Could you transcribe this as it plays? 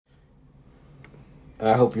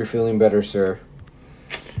I hope you're feeling better, sir.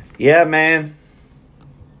 Yeah, man.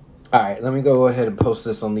 All right, let me go ahead and post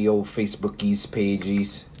this on the old Facebookies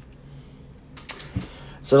pages.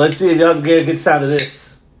 So let's see if y'all can get a good sound of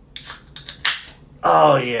this.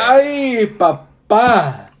 Oh, yeah. Ay,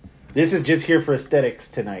 papa. This is just here for aesthetics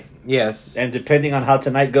tonight. Yes. And depending on how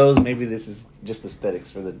tonight goes, maybe this is just aesthetics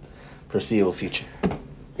for the foreseeable future.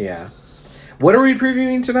 Yeah. What are we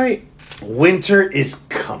previewing tonight? Winter is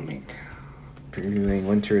coming. Previewing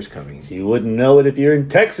Winter is Coming. You wouldn't know it if you're in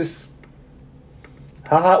Texas.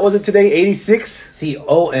 How hot was it today? 86?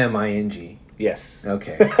 COMING. Yes.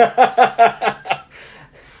 Okay.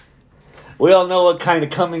 We all know what kind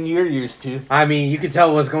of coming you're used to. I mean, you can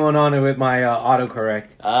tell what's going on with my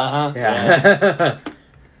autocorrect. Uh-huh. Yeah.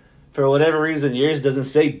 For whatever reason, yours doesn't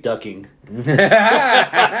say ducking.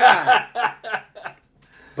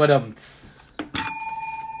 But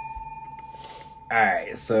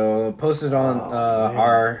alright, so posted on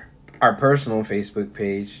our personal Facebook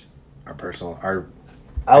page.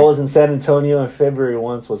 I was in San Antonio in February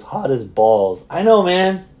once, was hot as balls. I know,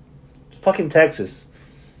 man. Fucking Texas.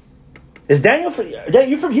 Is Daniel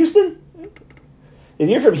you from Houston? If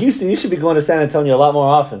you're from Houston, you should be going to San Antonio a lot more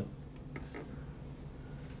often.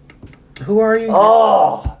 Who are you?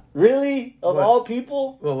 Oh, really? Of What? all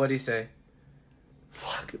people? Well, what do you say?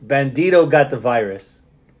 Fuck. Bandito got the virus.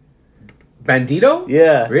 Bandito?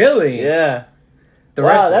 Yeah. Really? Yeah. The wow,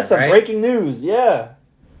 wrestler, that's some right? breaking news. Yeah.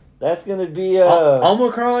 That's going to be...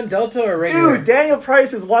 Omicron, Delta, or regular? Dude, Daniel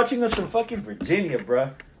Price is watching us from fucking Virginia,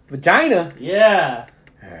 bruh. Vagina? Yeah.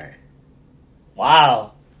 Alright.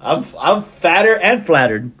 Wow. I'm fatter and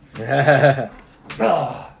flattered.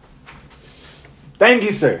 Thank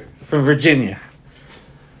you, sir. From Virginia.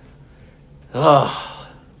 Oh.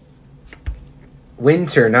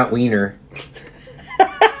 Winter, not wiener.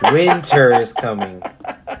 Winter is coming.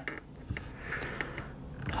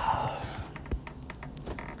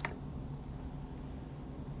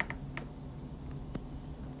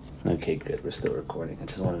 Okay, good. We're still recording. I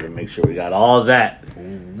just wanted to make sure we got all that.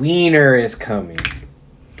 Wiener is coming.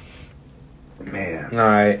 Man. All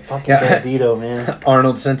right. Fucking Bandito, man.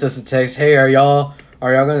 Arnold sent us a text. Hey, are y'all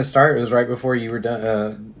going to start? It was right before you were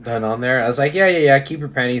done on there. I was like, yeah. Keep your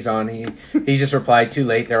panties on. He just replied, too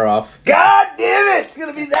late. They're off. God damn it! It's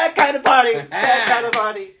gonna be that kind of party. That kind of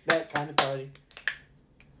party. That kind of party.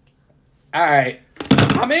 All right.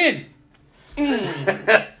 I'm in.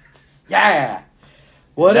 Yeah.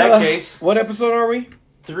 What, In that case. What episode are we?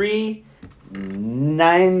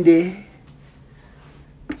 390.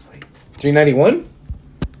 391?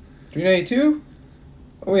 392?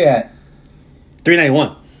 Where we at?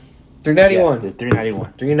 391. 391. Yeah,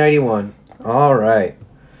 391. 391. All right.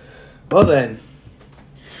 Well then.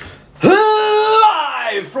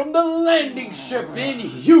 Live from the landing strip in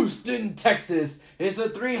Houston, Texas. It's the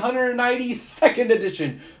 392nd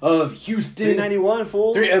edition of Houston. 391,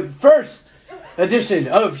 fool. First edition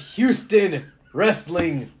of Houston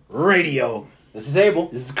Wrestling Radio. This is Abel.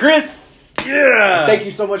 This is Chris. Yeah. Thank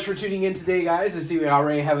you so much for tuning in today, guys. I see we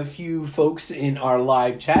already have a few folks in our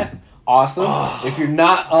live chat. Awesome. If you're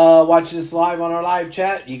not watching this live on our live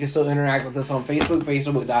chat, you can still interact with us on Facebook,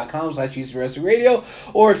 facebook.com/Houston Wrestling Radio.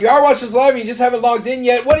 Or if you are watching this live and you just haven't logged in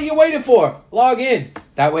yet, what are you waiting for? Log in.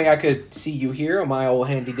 That way I could see you here on my old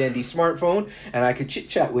handy-dandy smartphone, and I could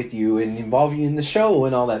chit-chat with you and involve you in the show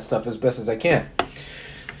and all that stuff as best as I can.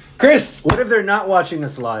 Chris! What if they're not watching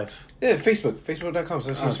us live? Yeah,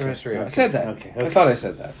 facebook.com/Houston Wrestling Radio. I Okay. said that. Okay. I thought I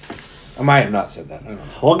said that. I might have not said that. I don't know.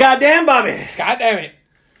 Well, goddamn, Bobby. God damn it.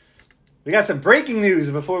 We got some breaking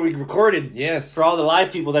news before we recorded. Yes. For all the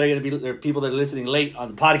live people that are going to be, or people that are listening late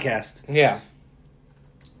on the podcast. Yeah.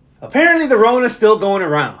 Apparently the Rona's still going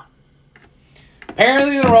around.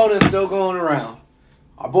 Apparently the Rona's still going around.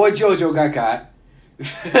 Our boy JoJo got got.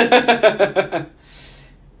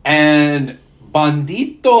 And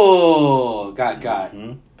Bandito got got.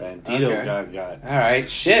 Bandito Okay. got. All right,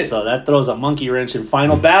 shit. So that throws a monkey wrench in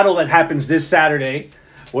final battle that happens this Saturday.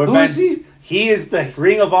 Where Who is he? He is the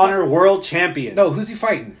Ring of Honor World Champion. No, who's he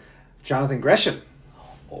fighting? Jonathan Gresham.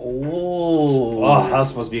 Oh. Oh, that was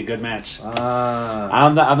supposed to be a good match. Ah.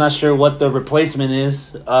 I'm not sure what the replacement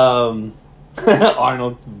is.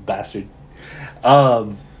 Arnold, bastard.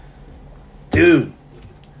 Dude,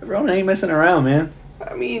 Rona ain't messing around, man.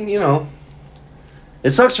 I mean, you know. It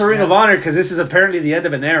sucks for Ring of Honor because this is apparently the end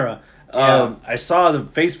of an era. Yeah. I saw on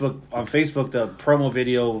Facebook the promo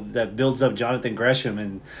video that builds up Jonathan Gresham,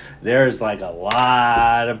 and there's like a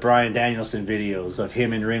lot of Bryan Danielson videos of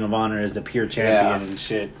him in Ring of Honor as the pure champion and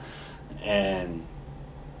shit. And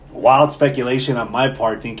wild speculation on my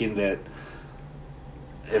part, thinking that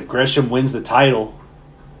if Gresham wins the title,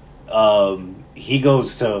 he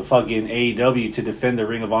goes to fucking AEW to defend the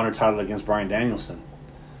Ring of Honor title against Bryan Danielson.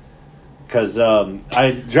 Because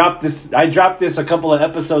I dropped this a couple of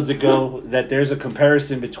episodes ago that there's a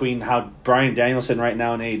comparison between how Bryan Danielson right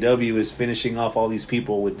now in AEW is finishing off all these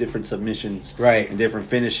people with different submissions, right, and different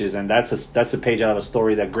finishes, and that's a page out of a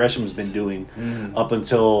story that Gresham's been doing up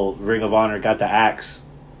until Ring of Honor got the axe,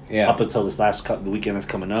 up until this the weekend that's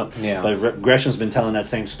coming up. Yeah, but Gresham's been telling that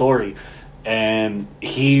same story, and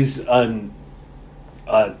he's a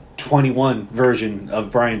 21 version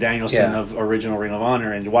of Bryan Danielson of original Ring of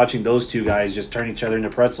Honor, and watching those two guys just turn each other into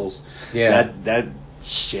pretzels. Yeah, that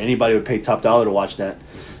anybody would pay top dollar to watch that.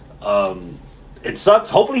 It sucks.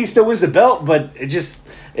 Hopefully he still wins the belt, but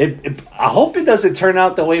I hope it doesn't turn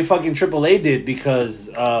out the way fucking AAA did, because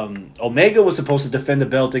Omega was supposed to defend the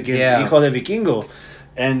belt against Hijo de Vikingo,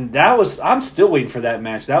 and I'm still waiting for that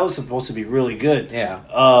match. That was supposed to be really good. Yeah.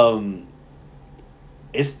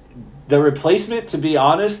 It's the replacement, to be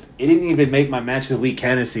honest, it didn't even make my match of the week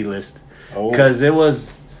candidacy list. Because it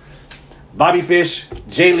was Bobby Fish,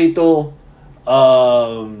 Jay Lethal,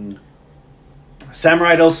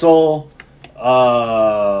 Samurai del Sol,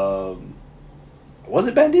 was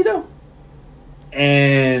it Bandito?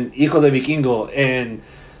 And Hijo de Vikingo. And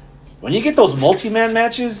when you get those multi-man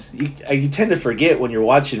matches, you tend to forget when you're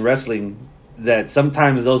watching wrestling that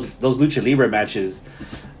sometimes those Lucha Libre matches,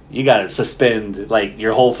 you gotta suspend like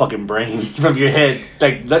your whole fucking brain from your head.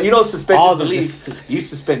 Like, you don't suspend all the beliefs. You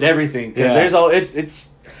suspend everything, because there's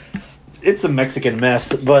it's a Mexican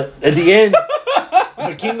mess. But at the end,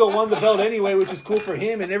 Vikingo won the belt anyway, which is cool for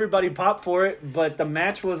him, and everybody popped for it. But the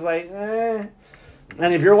match was like, eh.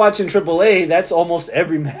 And if you're watching AAA, that's almost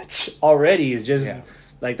every match already is just. Yeah.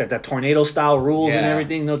 Like that tornado style rules and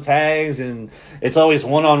everything, no tags, and it's always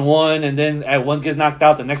 1-on-1. And then at one gets knocked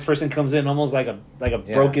out, the next person comes in, almost like a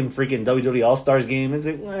broken freaking WWE All Stars game. It's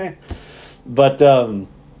like, eh. But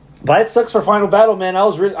it sucks for Final Battle, man.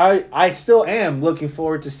 I still am looking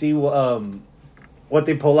forward to see what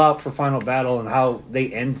they pull out for Final Battle and how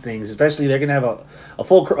they end things. Especially they're gonna have a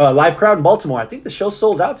full live crowd in Baltimore. I think the show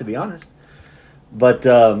sold out, to be honest. But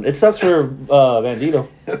it sucks for Bandito.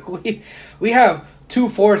 we have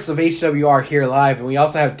 2/4 of HWR here live, and we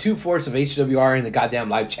also have 2/4 of HWR in the goddamn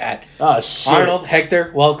live chat. Oh shit! Arnold,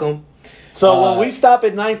 Hector, welcome. So when we stop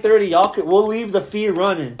at 9:30, we'll leave the feed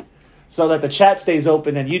running so that the chat stays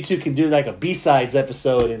open, and you two can do like a B-sides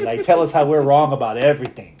episode and like tell us how we're wrong about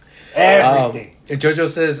everything. Everything. Jojo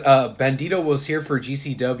says Bandito was here for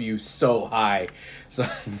GCW so high, so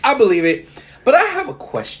I believe it. But I have a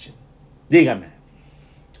question. Dígame.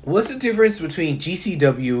 What's the difference between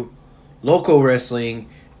GCW, Loco Wrestling,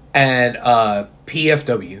 and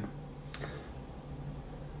PFW?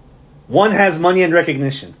 One has money and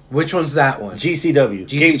recognition. Which one's that one? GCW.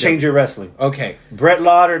 Game Changer Wrestling. Okay. Brett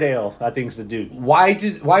Lauderdale, I think, is the dude. Why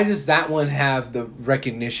does that one have the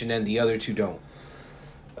recognition and the other two don't?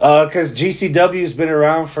 Because GCW's been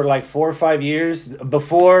around for like 4 or 5 years.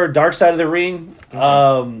 Before Dark Side of the Ring,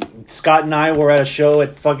 Scott and I were at a show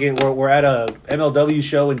we're at a MLW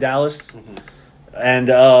show in Dallas. And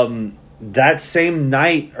that same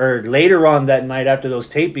night, or later on that night after those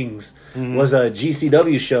tapings, was a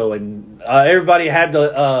GCW show, and everybody had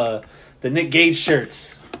the Nick Gage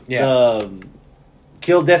shirts,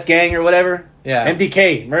 Kill Death Gang or whatever,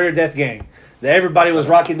 MDK, Murder Death Gang. Everybody was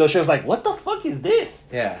rocking those shirts. Like, what the fuck is this?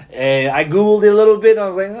 Yeah, and I googled it a little bit, and I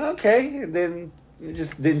was like, okay, and then I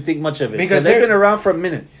just didn't think much of it because they've been around for a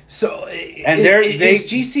minute. So, and is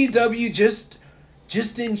GCW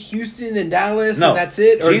just in Houston and Dallas, and that's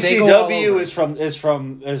it? Or GCW is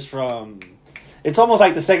from. It's almost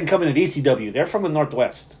like the second coming of ECW. They're from the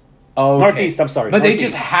Northwest. Oh, okay. Northeast. I'm sorry, but Northeast. they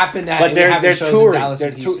just happen to. But they're touring.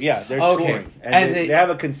 They're touring, and they have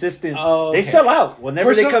a consistent. They sell out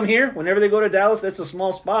whenever they come here. Whenever they go to Dallas, that's a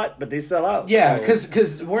small spot, but they sell out. Yeah,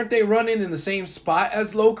 because weren't they running in the same spot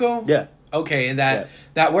as Loco? Yeah. Okay, and that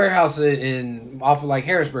warehouse in off of like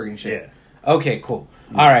Harrisburg and shit. Yeah. Okay, cool.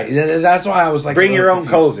 All right, that's why I was like, bring your own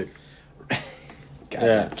confused.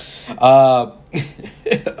 COVID.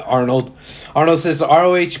 Arnold says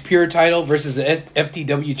ROH Pure title versus the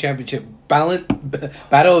FTW Championship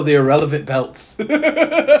battle of the irrelevant belts.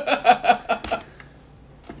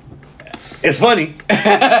 It's funny,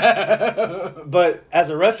 but as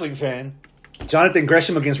a wrestling fan, Jonathan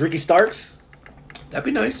Gresham against Ricky Starks. That'd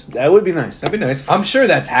be nice. That would be nice. That'd be nice. I'm sure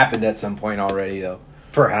that's happened at some point already, though.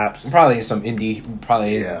 Perhaps. Probably in some indie, in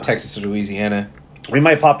Texas or Louisiana. We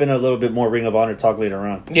might pop in a little bit more Ring of Honor talk later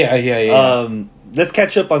on. Yeah. Let's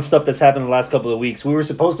catch up on stuff that's happened in the last couple of weeks. We were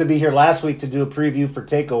supposed to be here last week to do a preview for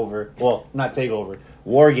TakeOver. Well, not TakeOver.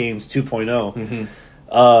 War Games 2.0.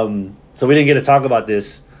 So we didn't get to talk about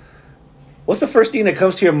this. What's the first thing that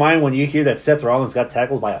comes to your mind when you hear that Seth Rollins got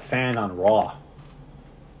tackled by a fan on Raw?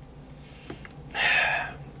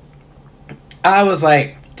 I was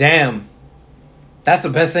like, damn, that's the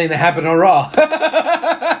best thing that happened on Raw.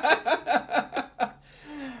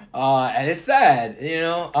 And it's sad, you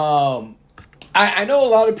know. I know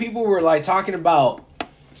a lot of people were like talking about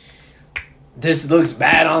this looks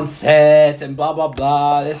bad on Seth and blah, blah,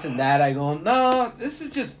 blah, this and that. I go, no, this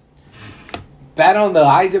is just bad on the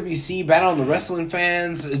IWC, bad on the wrestling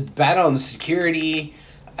fans, bad on the security.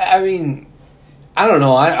 I mean, I don't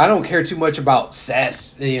know. I don't care too much about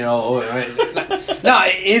Seth, you know. No,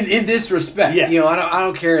 in this respect, you know, I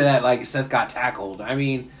don't care that like Seth got tackled. I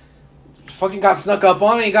mean, fucking got snuck up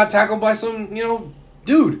on and he got tackled by some, you know,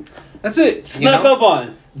 dude. That's it. Snuck up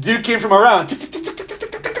on. Dude came from around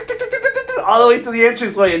all the way to the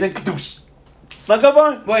entranceway and then snuck up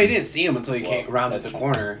on. Well, he didn't see him until he came around at the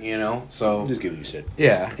corner, you know. So just giving you shit.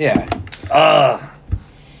 Yeah.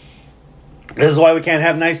 This is why we can't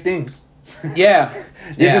have nice things. Yeah.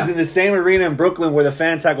 This is in the same arena in Brooklyn where the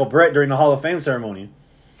fan tackled Brett during the Hall of Fame ceremony.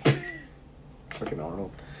 Fucking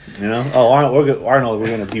Arnold. You know? Oh, Arnold, we're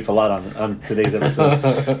going to beef a lot on today's episode.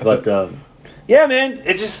 But, yeah, man,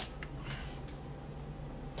 it just...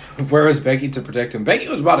 Where was Becky to protect him? Becky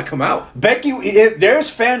was about to come out. There's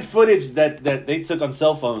fan footage that they took on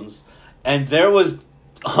cell phones, and there was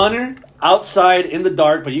Hunter outside in the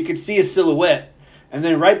dark, but you could see his silhouette. And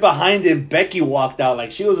then right behind him, Becky walked out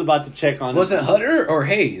like she was about to check on him. Was it Hunter or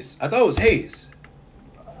Hayes? I thought it was Hayes.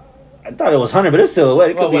 I thought it was Hunter, but it's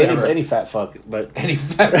silhouette. It could be any fat fuck. But any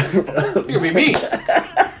fat It could be me.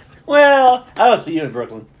 Well, I don't see you in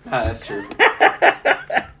Brooklyn. Ah, that's true.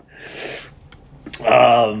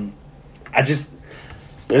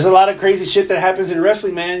 There's a lot of crazy shit that happens in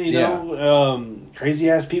wrestling, man. You know, crazy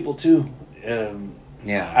ass people too.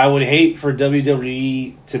 Yeah, I would hate for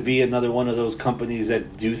WWE to be another one of those companies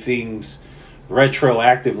that do things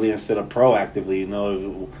retroactively instead of proactively. You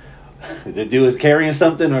know, if the dude is carrying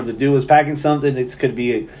something or if the dude is packing something, it could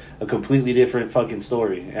be a completely different fucking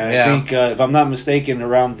story. And I think, if I'm not mistaken,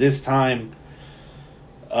 around this time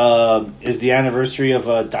is the anniversary of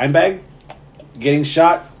Dimebag getting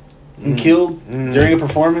shot and killed during a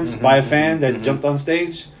performance by a fan that jumped on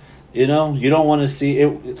stage. You know, you don't want to see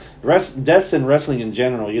it. Deaths in wrestling in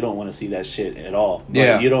general, you don't want to see that shit at all.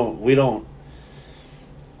 But we don't.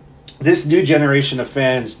 This new generation of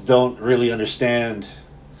fans don't really understand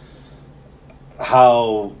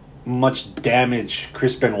how much damage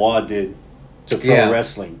Chris Benoit did to pro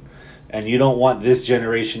wrestling, and you don't want this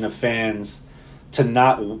generation of fans to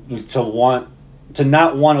not want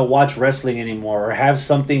to watch wrestling anymore or have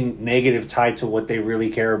something negative tied to what they really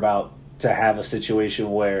care about. To have a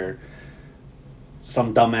situation where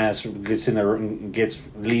some dumbass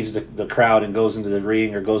leaves the crowd and goes into the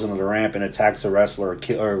ring or goes into the ramp and attacks a wrestler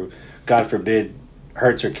or God forbid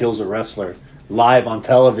hurts or kills a wrestler live on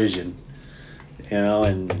television, you know,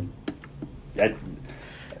 and that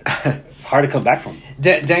it's hard to come back from.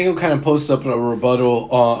 Daniel kind of posts up a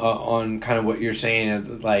rebuttal on kind of what you're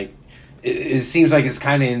saying, like it seems like it's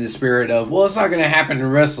kind of in the spirit of, well, it's not going to happen in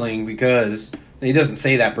wrestling because. He doesn't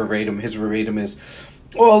say that verbatim. His verbatim is,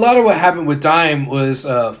 well, a lot of what happened with Dime was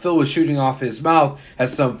Phil was shooting off his mouth at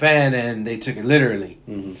some fan, and they took it literally.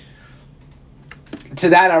 Mm-hmm. To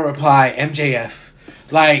that, I reply, MJF.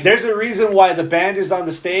 Like, there's a reason why the band is on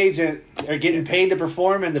the stage and are getting paid to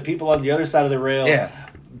perform, and the people on the other side of the rail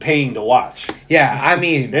paying to watch. Yeah, I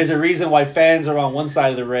mean, there's a reason why fans are on one side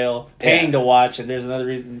of the rail paying to watch, and there's another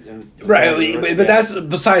reason. Right, but that's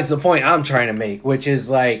besides the point I'm trying to make, which is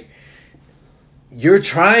like. You're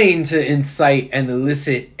trying to incite and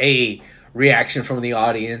elicit a reaction from the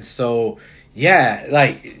audience. So, yeah,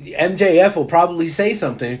 like, MJF will probably say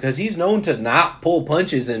something because he's known to not pull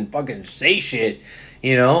punches and fucking say shit,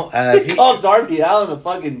 you know? He called Darby Allin a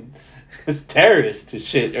fucking terrorist or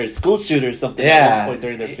shit, or school shooter or something at one point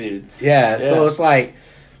during their feud. Yeah, so it's like,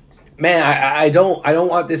 man, I don't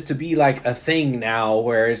want this to be like a thing now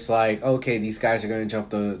where it's like, okay, these guys are going to jump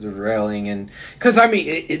the railing, and because I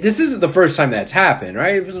mean this isn't the first time that's happened,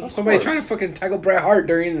 right? Somebody trying to fucking tackle Bret Hart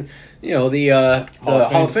during the Hall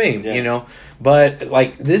of Fame, you know. But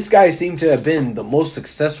like this guy seemed to have been the most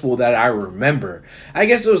successful that I remember. I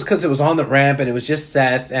guess it was because it was on the ramp and it was just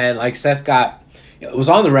Seth, and like Seth was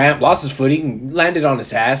on the ramp, lost his footing, landed on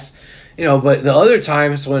his ass, you know. But the other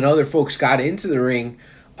times when other folks got into the ring.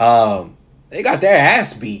 They got their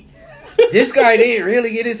ass beat. This guy didn't really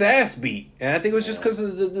get his ass beat, and I think it was just because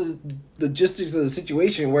of the logistics of the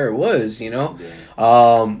situation where it was, you know,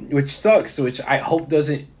 which sucks. Which I hope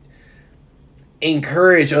doesn't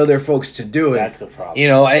encourage other folks to do it. That's the problem. You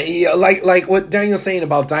know, like what Daniel's saying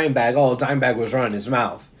about Dimebag. Oh, Dimebag was running his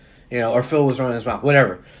mouth. You know, or Phil was running his mouth.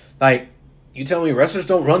 Whatever. Like, you tell me wrestlers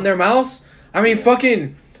don't run their mouths? I mean,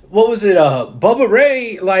 fucking, what was it? Bubba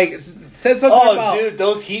Ray, like, said something about... Oh, dude,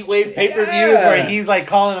 those Heat Wave pay-per-views where he's, like,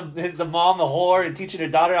 calling the mom a whore and teaching her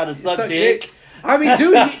daughter how to suck dick. I mean,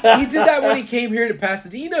 dude, he did that when he came here to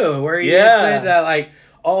Pasadena, where he had said that, like,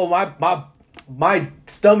 oh, my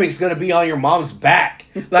stomach's gonna be on your mom's back.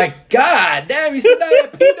 Like, god damn, he said that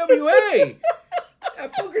at PWA.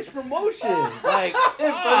 At Booker's promotion. Like,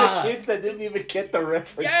 in front of kids that didn't even get the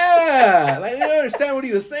reference. Yeah, like, they didn't understand what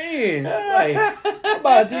he was saying. Like, I'm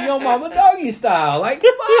about to do your mama doggy style. Like,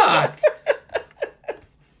 fuck.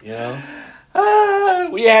 You know?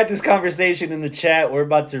 We had this conversation in the chat. We're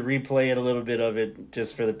about to replay it, a little bit of it,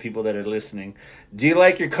 just for the people that are listening. Do you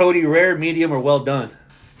like your Cody rare, medium, or well done?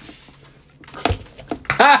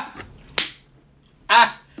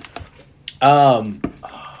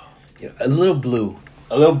 A little blue.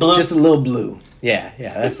 A little blue? Just a little blue. Yeah,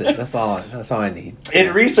 that's it. That's all I need.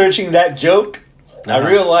 In researching that joke, I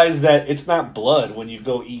realized that it's not blood when you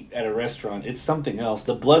go eat at a restaurant. It's something else.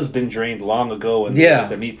 The blood's been drained long ago in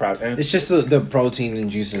the meat product. It's just the protein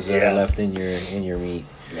and juices that are left in your meat.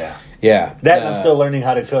 Yeah. Yeah. That I'm still learning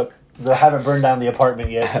how to cook. I haven't burned down the apartment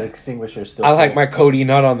yet. The extinguisher's still I like my Cody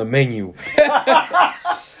not on the menu.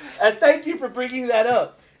 And thank you for bringing that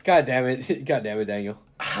up. God damn it, Daniel.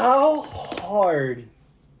 How hard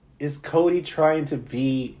is Cody trying to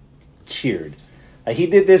be cheered? He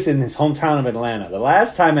did this in his hometown of Atlanta. The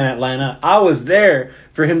last time in Atlanta, I was there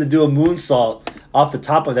for him to do a moonsault off the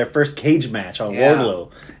top of their first cage match on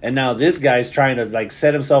Wardlow. And now this guy's trying to like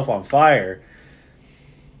set himself on fire.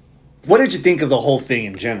 What did you think of the whole thing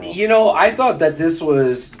in general? You know, I thought that this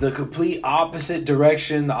was the complete opposite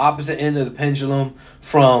direction, the opposite end of the pendulum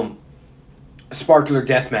from Sparkler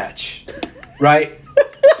Deathmatch. Right?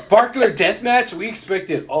 Sparkler Deathmatch, we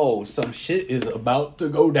expected, some shit is about to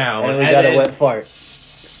go down. And we got a wet fart.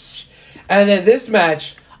 And then this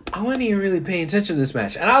match, I wasn't even really paying attention to this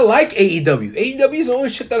match. And I like AEW. AEW is the only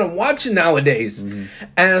shit that I'm watching nowadays. Mm-hmm.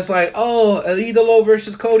 And it's like, El Idolo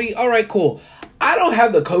versus Cody. All right, cool. I don't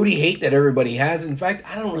have the Cody hate that everybody has. In fact,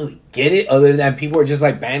 I don't really get it other than people are just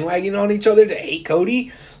like bandwagoning on each other to hate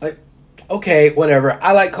Cody. Like, okay, whatever.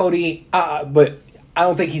 I like Cody, but I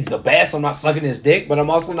don't think he's the best. I'm not sucking his dick, but I'm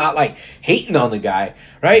also not like hating on the guy,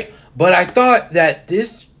 right? But I thought that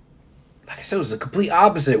this, like I said, was the complete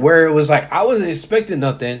opposite, where it was like I wasn't expecting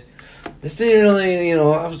nothing. This didn't really,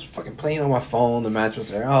 I was fucking playing on my phone. The match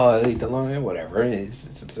was there. Whatever.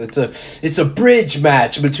 It's a bridge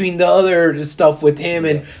match between the other stuff with him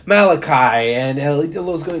and Malachi, and El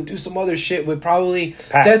Idolo's going to do some other shit with probably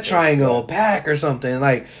Death Triangle, Pac or something.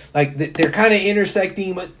 Like they're kind of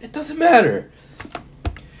intersecting, but it doesn't matter.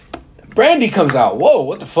 Brandy comes out. Whoa,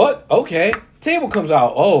 what the fuck? Okay. Table comes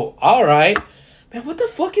out. Oh, all right. Man, what the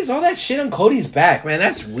fuck is all that shit on Cody's back? Man,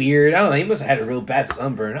 that's weird. I don't know. He must have had a real bad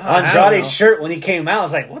sunburn. Andrade's shirt when he came out, I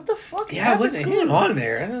was like, what the fuck? Yeah, what's going on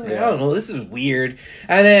there? I don't know. This is weird.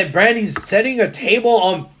 And then Brandy's setting a table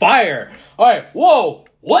on fire. All right, whoa.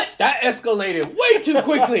 What? That escalated way too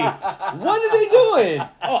quickly. What are they doing?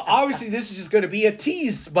 Oh, obviously this is just going to be a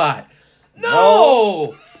tease spot.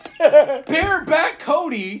 No! Bareback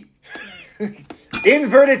Cody.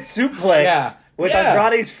 Inverted suplex with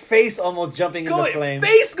Andrade's face almost jumping into flames.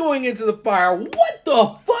 Face going into the fire. What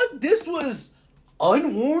the fuck? This was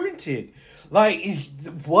unwarranted. Like,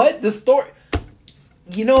 what? The story...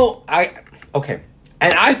 Okay.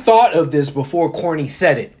 And I thought of this before Corny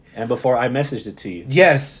said it. And before I messaged it to you.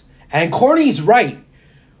 Yes. And Corny's right.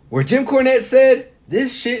 Where Jim Cornette said,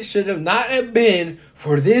 this shit should have not have been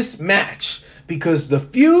for this match. Because the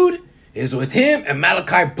feud is with him and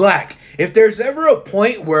Malachi Black. If there's ever a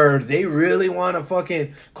point where they really want to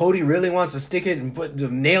Cody really wants to stick it and put the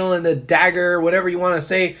nail in the dagger, whatever you want to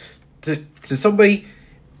say, to somebody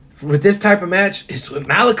with this type of match, it's with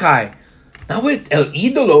Malachi. Not with El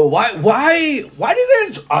Idolo. Why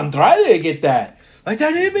did Andrade get that? Like,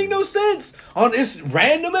 that didn't make no sense on this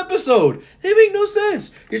random episode. It didn't make no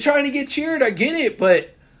sense. You're trying to get cheered, I get it,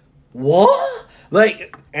 but what?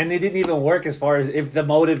 Like... And it didn't even work as far as if the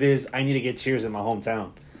motive is, I need to get cheers in my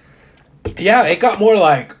hometown. Yeah, it got more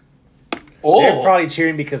like, they're probably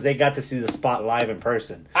cheering because they got to see the spot live in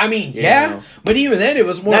person. I mean, but even then it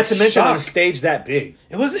was more not to mention on a stage that big.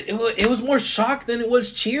 It was more shock than it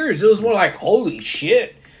was cheers. It was more like, holy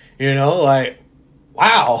shit. Like,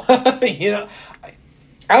 wow. I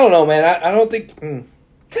don't know, man. I don't think...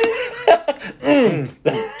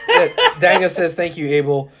 Daniel says, thank you,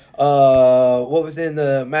 Abel. What within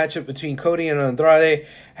the matchup between Cody and Andrade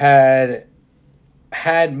had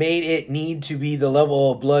had made it need to be the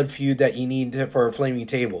level of blood feud that you need for a flaming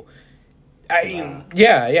table.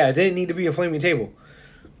 Yeah, it didn't need to be a flaming table.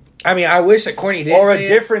 I mean, I wish that Corny did. Or a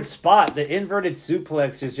different spot. The inverted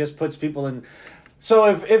suplex just puts people in. So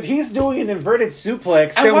if he's doing an inverted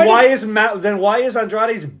suplex, then why is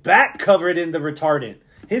Andrade's back covered in the retardant?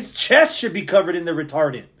 His chest should be covered in the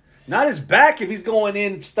retardant, not his back. If he's going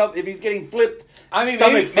in if he's getting flipped. I mean,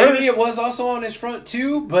 maybe it was also on his front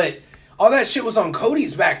too, but all that shit was on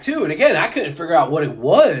Cody's back too. And again, I couldn't figure out what it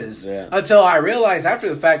was until I realized after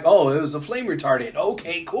the fact, oh, it was a flame retardant.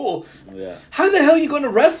 Okay, cool. Yeah. How the hell are you going to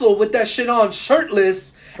wrestle with that shit on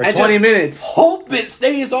shirtless for 20 minutes? Hope it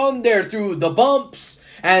stays on there through the bumps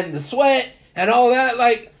and the sweat and all that.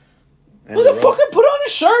 Like, motherfucker, put on a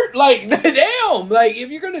shirt. Like, damn. Like,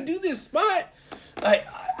 if you're going to do this spot, like,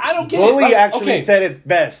 I don't get it. Bully actually said it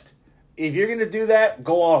best. If you're going to do that,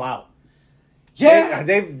 go all out. Yeah.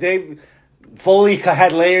 They Foley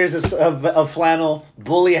had layers of flannel.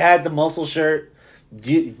 Bully had the muscle shirt.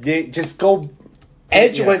 They just go.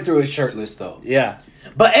 Edge went through it shirtless, though. Yeah.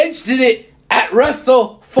 But Edge did it at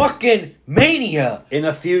Wrestle fucking Mania. In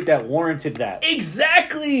a feud that warranted that.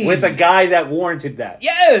 Exactly. With a guy that warranted that.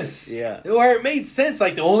 Yes. Yeah. Where it made sense.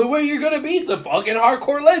 Like, the only way you're going to beat the fucking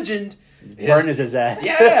hardcore legend burn his ass.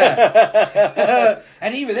 Yeah.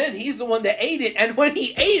 And even then, he's the one that ate it. And when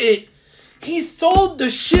he ate it, he sold the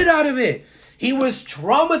shit out of it. He was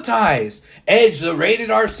traumatized. Edge, the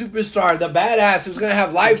rated R superstar, the badass who's going to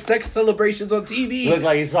have live sex celebrations on TV. Looked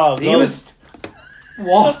like he saw a ghost. He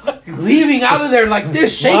was leaving out of there like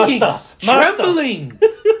this, shaking, trembling.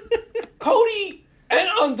 Cody and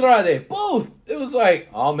Andrade, both. It was like,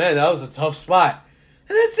 oh man, that was a tough spot.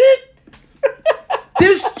 And that's it.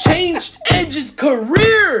 This changed Edge's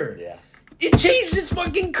career. Yeah. It changed his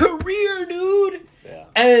fucking career, dude. Yeah.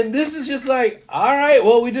 And this is just like, all right,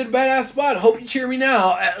 well, we did a badass spot. Hope you cheer me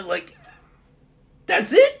now. Like,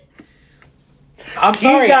 that's it. I'm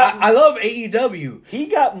sorry. I love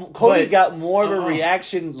AEW. Cody got more of a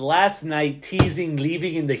reaction last night, teasing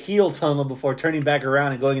leaving in the heel tunnel before turning back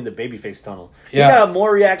around and going in the babyface tunnel. He got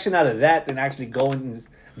more reaction out of that than actually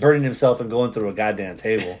burning himself and going through a goddamn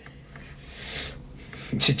table.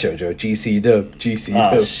 JoJo, GC Dub.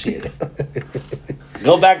 Oh, shit.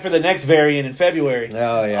 Go back for the next variant in February.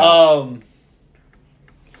 Oh, yeah.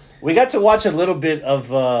 We got to watch a little bit of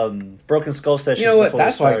Broken Skull Sessions. You know what?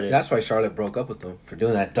 That's why Charlotte broke up with him for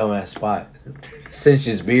doing that dumbass spot. Cinched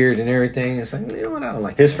his beard and everything. It's like, you know what? I don't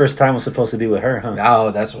like his first time was supposed to be with her, huh?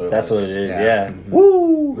 Oh, that's what it was. That's what it is, yeah. Mm-hmm.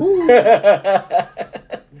 Woo!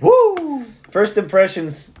 Woo! First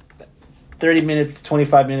impressions, 30 minutes,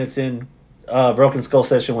 25 minutes in. Broken Skull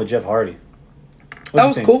Session with Jeff Hardy. That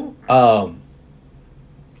was cool.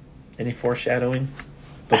 Any foreshadowing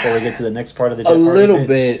before we get to the next part of the Jeff Hardy little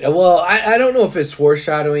bit? Well, I don't know if it's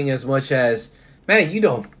foreshadowing as much as, man, you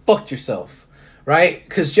done fucked yourself, right?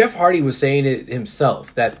 Because Jeff Hardy was saying it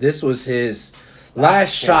himself, that this was his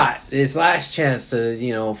last shot, his last chance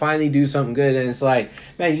to, finally do something good. And it's like,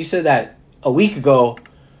 man, you said that a week ago,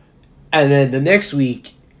 and then the next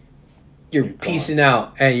week, you're piecing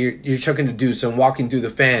out and you're chucking the deuce and walking through the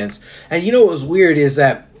fans. And you know what was weird is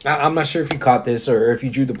that, I'm not sure if you caught this or if you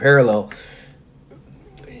drew the parallel.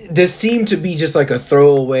 This seemed to be just like a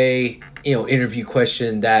throwaway, interview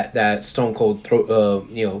question that Stone Cold,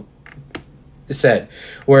 said,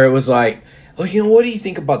 where it was like, oh, what do you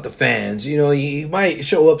think about the fans? You might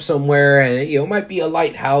show up somewhere and, it might be a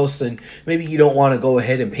lighthouse and maybe you don't want to go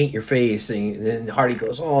ahead and paint your face. And then Hardy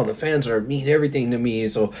goes, oh, the fans mean everything to me.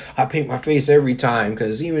 So I paint my face every time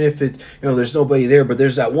because even if there's nobody there, but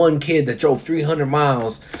there's that one kid that drove 300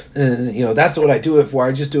 miles and, that's what I do it for.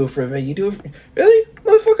 I just do it for him. You do it for, really,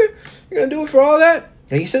 motherfucker? You're going to do it for all that?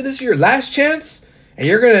 And you said this is your last chance? And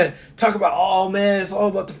you're going to talk about, oh, man, it's all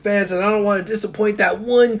about the fans, and I don't want to disappoint that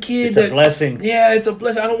one kid. It's a blessing. Yeah, it's a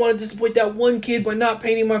blessing. I don't want to disappoint that one kid by not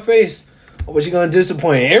painting my face. What you going to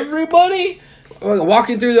disappoint? Everybody?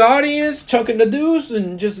 Walking through the audience, chucking the deuce,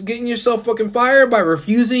 and just getting yourself fucking fired by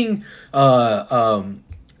refusing rehab?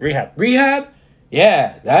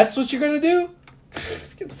 Yeah, that's what you're going to do?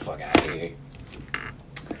 Get the fuck out of here.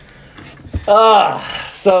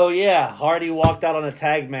 So yeah, Hardy walked out on a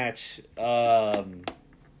tag match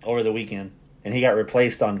over the weekend, and he got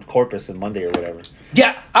replaced on Corpus on Monday or whatever.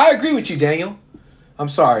 Yeah, I agree with you, Daniel. I'm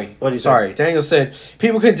sorry. What do you say? Daniel said,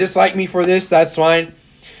 people can dislike me for this, that's fine.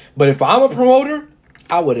 But if I'm a promoter,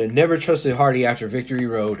 I would have never trusted Hardy after Victory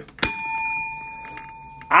Road.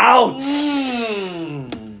 Ouch!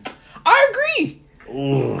 I agree.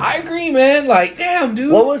 Ooh. I agree, man. Like, damn,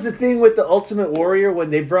 dude. What was the thing with the Ultimate Warrior when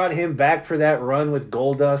they brought him back for that run with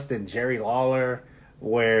Goldust and Jerry Lawler,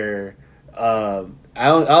 where I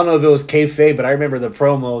don't know if it was kayfabe, but I remember the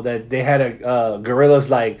promo that they had a Gorilla's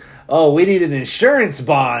like, oh, we need an insurance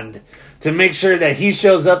bond to make sure that he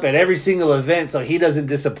shows up at every single event so he doesn't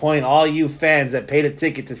disappoint all you fans that paid a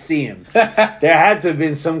ticket to see him. There had to have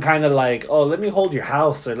been some kind of like, oh, let me hold your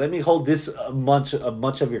house, or let me hold this much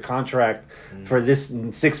of your contract for this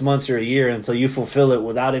 6 months or a year, and so you fulfill it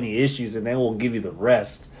without any issues, and then we'll give you the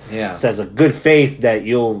rest. Yeah. So as a good faith that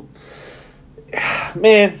you'll...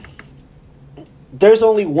 Man, there's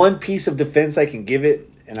only one piece of defense I can give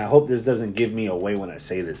it, and I hope this doesn't give me away when I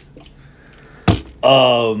say this.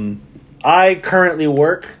 I currently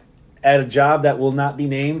work at a job that will not be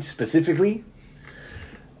named specifically,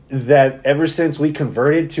 that ever since we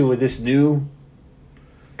converted to this new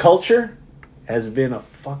culture has been a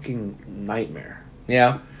fucking nightmare.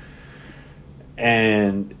 Yeah.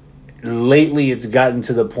 And lately it's gotten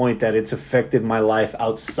to the point that it's affected my life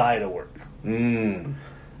outside of work. When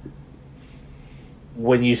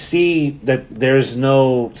you see that there's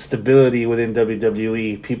no stability within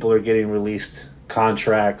WWE, people are getting released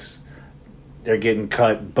contracts, they're getting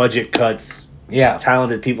cut, budget cuts. Yeah.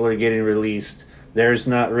 Talented people are getting released. There's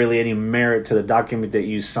not really any merit to the document that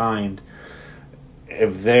you signed.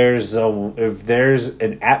 If there's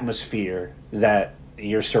an atmosphere that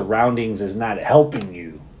your surroundings is not helping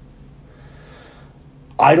you,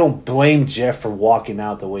 I don't blame Jeff for walking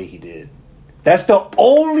out the way he did. That's the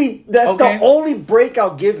only break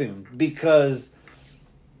I'll give him, because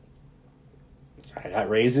I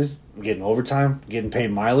got raises, I'm getting overtime, I'm getting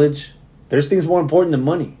paid mileage. There's things more important than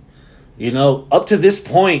money. You know, up to this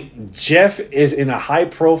point, Jeff is in a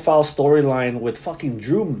high-profile storyline with fucking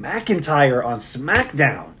Drew McIntyre on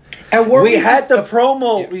SmackDown. And we had the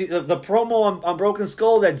promo, the promo on Broken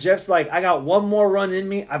Skull that Jeff's like, I got one more run in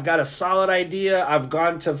me. I've got a solid idea. I've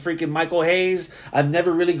gone to freaking Michael Hayes. I've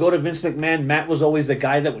never really go to Vince McMahon. Matt was always the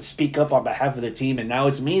guy that would speak up on behalf of the team, and now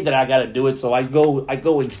it's me that I got to do it. So I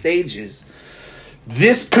go in stages.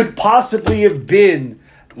 This could possibly have been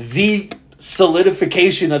the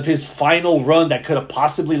solidification of his final run that could have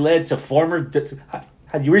possibly led to former...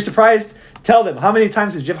 You were surprised? Tell them, how many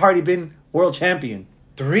times has Jeff Hardy been world champion?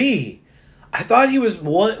 3. I thought he was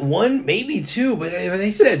one, maybe 2, but when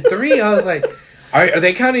they said 3, I was like, are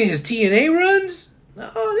they counting his TNA runs? No,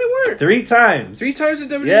 they weren't. 3 times. 3 times in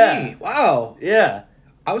WWE. Yeah. Wow. Yeah.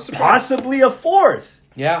 I was surprised. Possibly a 4th.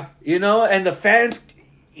 Yeah. You know, and the fans,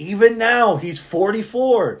 even now, he's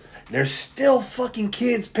 44. There's still fucking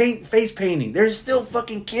kids face painting. There's still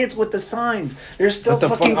fucking kids with the signs. There's still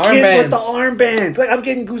fucking kids with the armbands. Like, I'm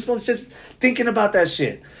getting goosebumps just thinking about that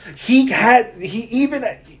shit. He had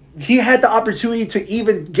the opportunity to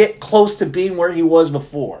even get close to being where he was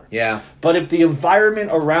before. Yeah. But if the environment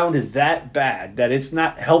around is that bad that it's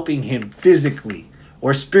not helping him physically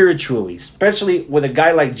or spiritually, especially with a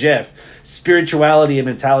guy like Jeff, spirituality and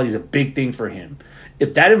mentality is a big thing for him.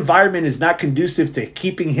 If that environment is not conducive to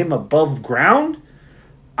keeping him above ground,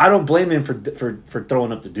 I don't blame him for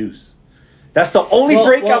throwing up the deuce. That's the only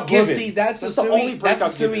break I'll give him. See, that's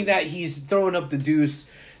assuming that he's throwing up the deuce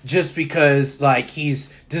just because, like,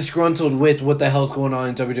 he's disgruntled with what the hell's going on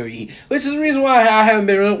in WWE. Which is the reason why I haven't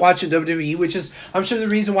been really watching WWE, which is, I'm sure, the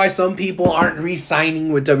reason why some people aren't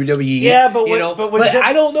re-signing with WWE. Yeah, but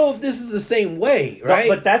I don't know if this is the same way, right?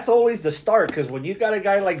 But that's always the start, because when you got a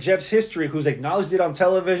guy like Jeff's history who's acknowledged it on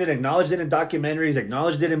television, acknowledged it in documentaries,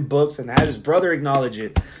 acknowledged it in books, and had his brother acknowledge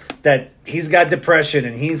it, that he's got depression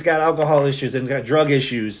and he's got alcohol issues and got drug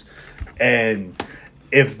issues, and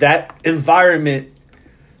if that environment...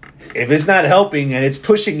 If it's not helping and it's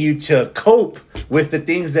pushing you to cope with the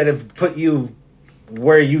things that have put you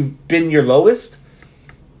where you've been your lowest,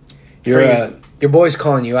 your boy's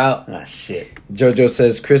calling you out. Ah, shit. JoJo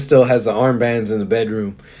says Chris still has the armbands in the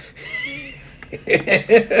bedroom.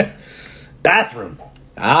 Bathroom.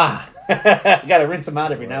 Ah. Gotta rinse them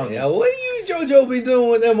out every now and then. Yeah, what do you, JoJo, be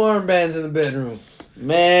doing with them armbands in the bedroom?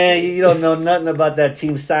 Man, you don't know nothing about that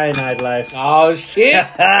Team Cyanide life. Oh, shit.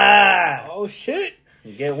 Oh, shit.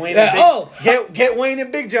 Get Wayne and get Wayne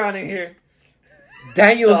and Big John in here.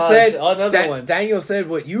 Daniel said one. Daniel said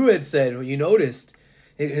what you had said when you noticed.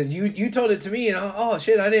 You told it to me, and oh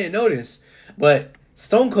shit, I didn't notice. But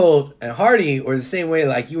Stone Cold and Hardy were the same way,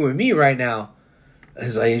 like you and me right now.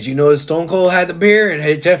 It's like, did you notice Stone Cold had the beer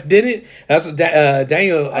and Jeff didn't? That's what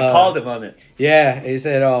Daniel. I called him on it. Yeah, he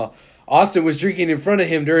said Austin was drinking in front of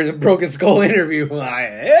him during the Broken Skull interview.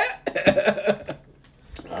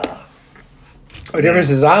 The difference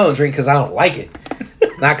is I don't drink because I don't like it.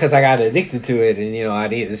 Not because I got addicted to it and, I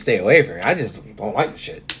needed to stay away from it. I just don't like the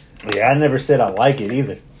shit. Yeah, I never said I like it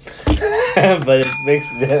either. But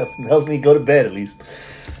it helps me go to bed at least.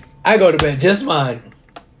 I go to bed just fine.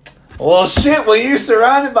 Well, shit, when you're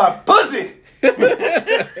surrounded by pussy.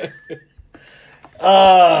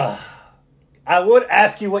 I would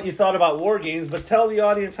ask you what you thought about War Games, but tell the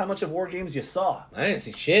audience how much of War Games you saw. I didn't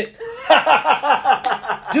see shit.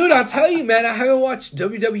 Dude, I'll tell you, man, I haven't watched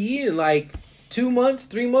WWE in like 2 months,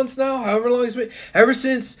 3 months now, however long it's been. Ever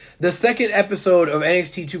since the second episode of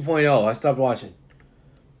NXT 2.0, I stopped watching.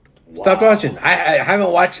 Wow. Stopped watching. I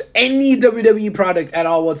haven't watched any WWE product at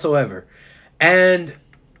all whatsoever. And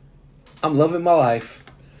I'm loving my life.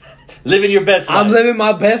 Living your best life. I'm living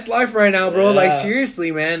my best life right now, bro. Yeah. Like,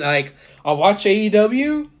 seriously, man. Like, I watch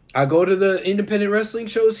AEW. I go to the independent wrestling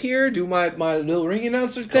shows here, do my little ring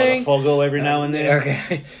announcer thing. Fogo every now and then.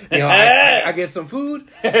 Okay. You know, I get some food.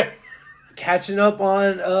 Catching up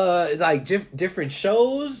on like different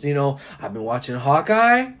shows. You know, I've been watching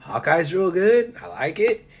Hawkeye. Hawkeye's real good. I like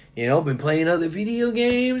it. You know, been playing other video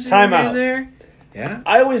games. Time out. There. Yeah.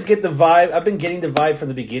 I always get the vibe. I've been getting the vibe from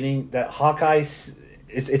the beginning that Hawkeye,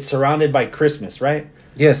 it's surrounded by Christmas, right?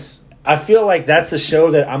 Yes. I feel like that's a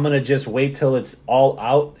show that I'm gonna just wait till it's all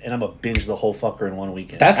out, and I'm gonna binge the whole fucker in one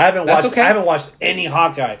weekend. I haven't watched any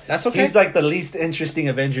Hawkeye. That's okay. He's like the least interesting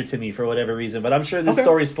Avenger to me for whatever reason, but I'm sure this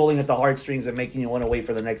story's pulling at the heartstrings and making you want to wait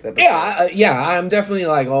for the next episode. Yeah, I'm definitely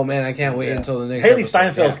like, oh man, I can't wait until the next. Haley episode.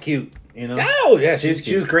 Steinfeld's cute, you know. Oh yeah,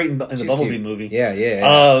 she was great in the Bumblebee movie. Yeah.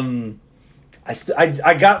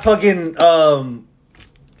 I got fucking Warzone.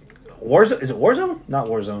 Is it Warzone? Not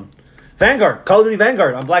Warzone. Vanguard, Call of Duty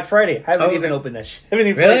Vanguard on Black Friday. Haven't even opened that shit.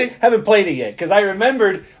 Haven't played it yet because I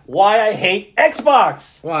remembered why I hate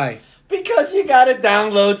Xbox. Why? Because you gotta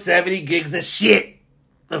download 70 gigs of shit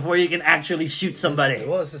before you can actually shoot somebody.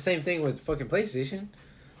 Well, it's the same thing with fucking PlayStation.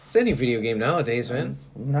 It's any video game nowadays, man.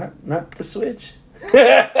 Not the Switch.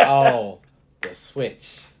 Oh, the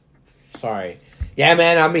Switch. Sorry. Yeah,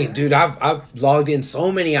 man. I mean, dude, I've logged in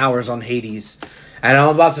so many hours on Hades, and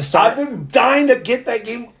I'm about to start. I've been dying to get that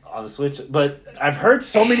game on the Switch, but I've heard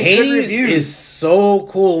so many good reviews. Hades is so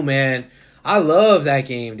cool, man. I love that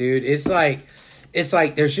game, dude. It's like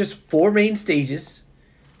there's just 4 main stages.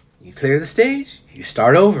 You clear the stage, you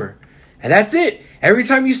start over, and that's it. Every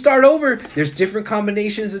time you start over, there's different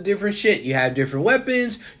combinations of different shit. You have different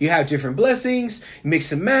weapons, you have different blessings,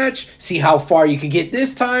 mix and match, see how far you can get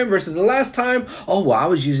this time versus the last time. Oh, well, I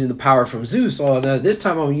was using the power from Zeus. Oh, no, this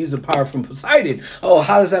time I'm using the power from Poseidon. Oh,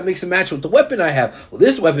 how does that mix and match with the weapon I have? Well,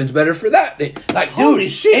 this weapon's better for that. Like, holy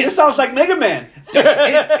shit, it sounds like Mega Man.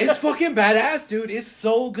 It's fucking badass, dude. It's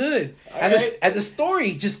so good. And the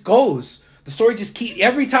story just goes. The story just keeps,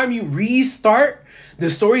 every time you restart, the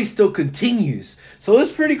story still continues. So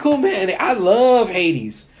it's pretty cool, man. I love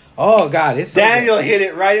Hades. Oh, God. It's so Daniel hit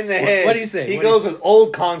it right in the head. What do you say? He goes with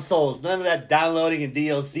old consoles. None of that downloading and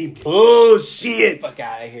DLC bullshit. Fuck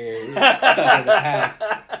out of here. You're stuck in the past.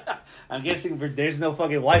 I'm guessing there's no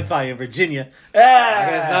fucking Wi-Fi in Virginia. I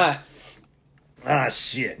guess not. Ah,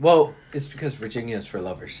 shit. Well, it's because Virginia is for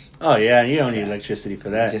lovers. Oh, yeah. You don't need electricity for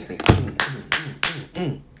that. Just need...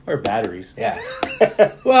 Or batteries. Yeah.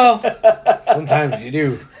 Well, sometimes you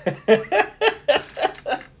do.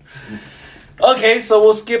 Okay, so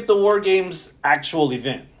we'll skip the War Games actual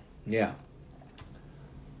event. Yeah.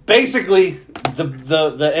 Basically,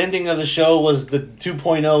 the ending of the show was the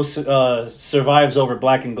 2.0 survives over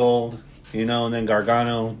Black and Gold, you know, and then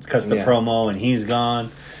Gargano cuts the promo and he's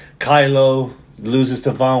gone. Kylo loses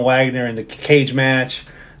to Von Wagner in the cage match,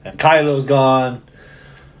 and Kylo's gone.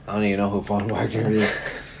 I don't even know who Von Wagner is.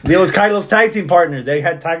 It was Kylo's tag team partner. They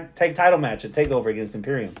had tag title match at TakeOver against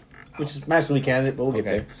Imperium, which is match of the week candidate, but we'll get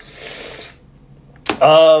there.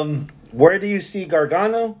 Where do you see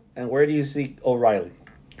Gargano and where do you see O'Reilly?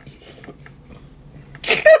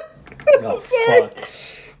 Oh, fuck.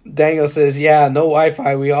 Daniel says, yeah, no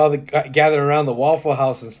Wi-Fi. We all gather around the Waffle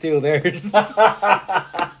House and steal theirs.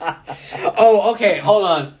 Oh, okay. Hold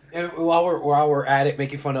on. And while we're at it,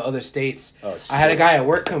 making fun of other states, I had a guy at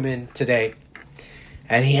work come in today,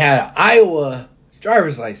 and he had an Iowa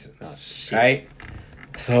driver's license, right?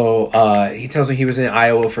 So he tells me he was in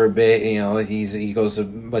Iowa for a bit. You know, he goes to a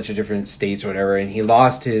bunch of different states or whatever, and he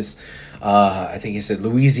lost his, I think he said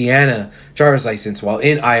Louisiana driver's license while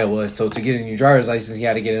in Iowa. So to get a new driver's license, he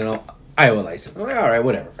had to get an Iowa license. I'm like, all right,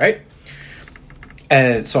 whatever, right?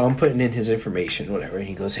 And so I'm putting in his information, whatever. And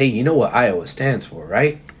he goes, hey, you know what Iowa stands for,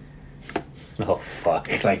 right? Oh, fuck.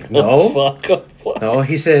 It's like, no. Oh, fuck. No,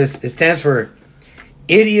 he says it stands for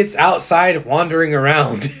idiots outside wandering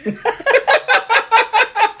around. And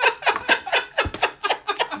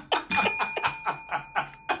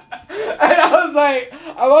I was like,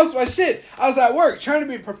 I lost my shit. I was at work trying to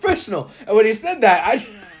be professional. And when he said that,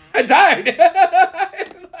 I died.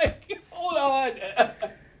 Like, hold on.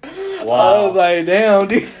 Wow. I was like, damn,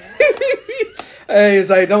 dude. And he's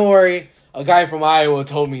like, don't worry. A guy from Iowa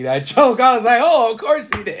told me that joke. I was like, oh, of course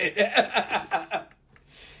he did.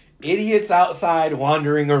 Idiots outside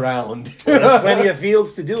wandering around. Well, there's plenty of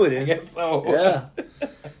fields to do it in. I guess so. Yeah.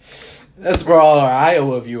 That's for all our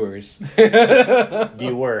Iowa viewers.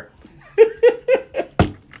 You were.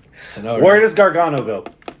 Where does Gargano go?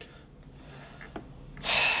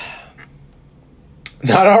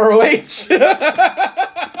 Not ROH.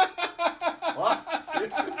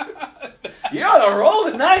 You're on a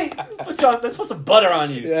roll tonight. Let's put some butter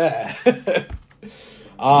on you. Yeah.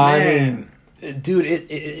 I mean, dude,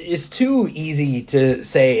 it's too easy to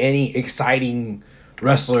say any exciting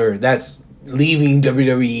wrestler that's leaving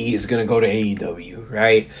WWE is going to go to AEW,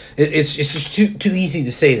 right? It's just too easy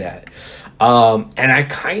to say that. And I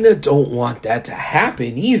kind of don't want that to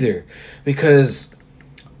happen either, because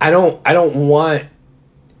I don't want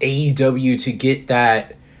AEW to get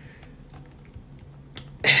that,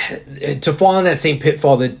 to fall in that same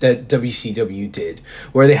pitfall that WCW did,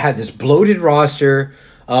 where they had this bloated roster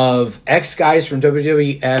of ex guys from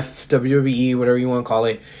WWF, WWE, whatever you want to call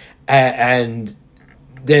it, and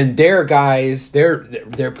then their guys, their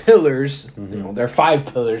pillars, they're 5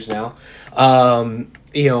 pillars now,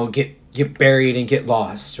 get buried and get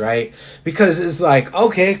lost, right? Because it's like,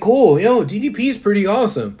 okay, cool, DDP is pretty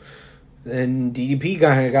awesome. And DDP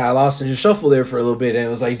got lost in the shuffle there for a little bit, and it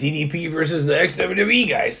was like DDP versus the ex-WWE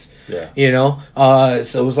guys. Yeah.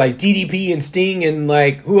 So it was like DDP and Sting and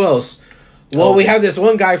like, who else? Well, we have this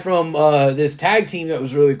one guy from this tag team that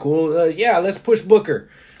was really cool. Let's push Booker.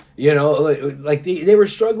 Like they were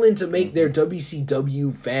struggling to make their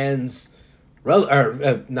WCW fans,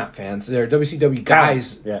 not fans, their WCW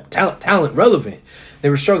guys, talent relevant.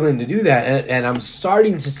 They were struggling to do that, and I'm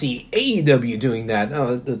starting to see AEW doing that.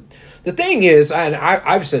 Now, the thing is, and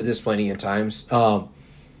I've said this plenty of times, I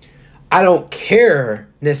don't care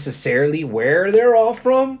necessarily where they're all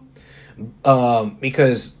from,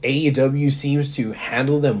 because AEW seems to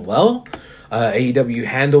handle them well. AEW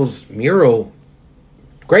handles Miro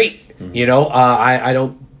great. I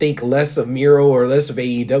don't think less of Miro or less of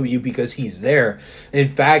AEW because he's there. In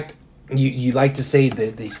fact, you like to say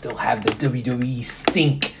that they still have the WWE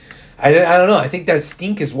stink. I don't know. I think that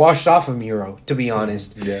stink is washed off of Miro, to be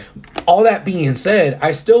honest. Yeah. All that being said,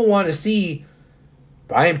 I still want to see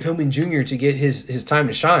Brian Pillman Jr. to get his time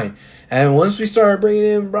to shine. And once we start bringing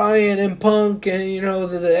in Brian and Punk and,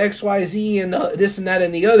 the XYZ and the this and that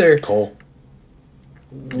and the other. Cole.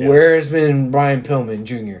 Yeah. Where's been Brian Pillman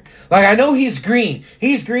Jr.? Like, I know he's green.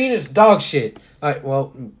 He's green as dog shit. Like,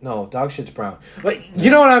 well, no, dog shit's brown. But you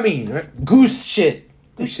know what I mean, right? Goose shit.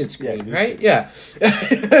 Goose shit's green, right? Yeah.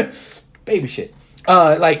 Baby shit.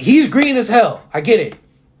 Like, he's green as hell. I get it.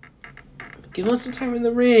 Give him some time in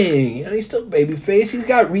the ring. He's still babyface. He's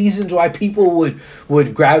got reasons why people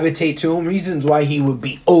would gravitate to him. Reasons why he would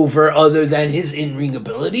be over other than his in-ring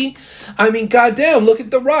ability. I mean, goddamn, look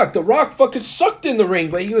at The Rock. The Rock fucking sucked in the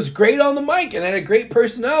ring, but he was great on the mic and had a great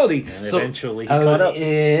personality. And eventually he caught up.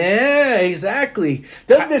 Yeah, exactly.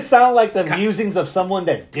 Doesn't this sound like the musings of someone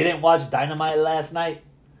that didn't watch Dynamite last night?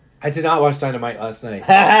 I did not watch Dynamite last night.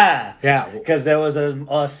 Yeah. Because there was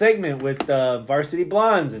a segment with Varsity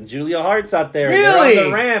Blondes and Julia Hart's out there. Really? And they're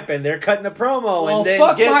on the ramp and they're cutting a promo. Well, and then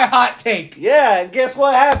fuck my hot take. Yeah, and guess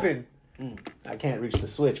what happened? I can't reach the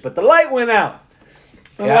switch, but the light went out.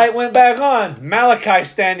 The light went back on. Malachi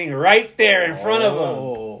standing right there in front of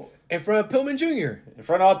him. In front of Pillman Jr. In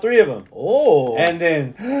front of all 3 of them. Oh. And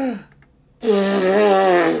then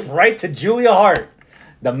right to Julia Hart.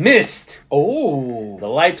 The mist. Oh. The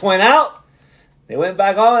lights went out. They went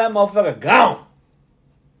back on. That motherfucker gone.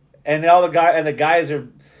 And all the guys are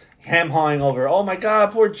ham-hawing over, oh my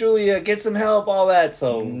God, poor Julia, get some help, all that.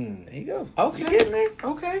 So, there you go. Okay. You getting there.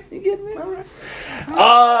 Okay. You getting there. All right.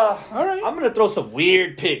 All right. I'm going to throw some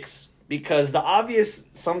weird picks because the obvious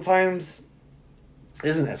sometimes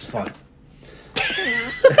isn't as fun. Shit.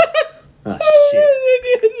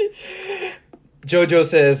 JoJo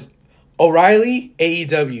says, O'Reilly,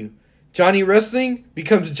 AEW. Johnny Wrestling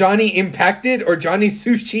becomes Johnny Impacted or Johnny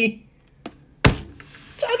Sushi.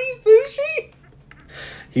 Johnny Sushi?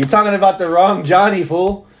 You're talking about the wrong Johnny,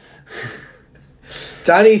 fool.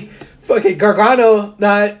 Johnny fucking Gargano,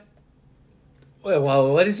 not...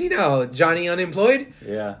 Well, what is he now? Johnny Unemployed?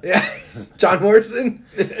 Yeah. John Morrison?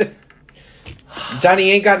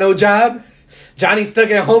 Johnny ain't got no job? Johnny stuck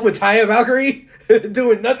at home with Taya Valkyrie?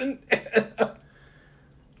 Doing nothing?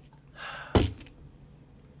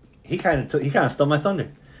 He kind of stole my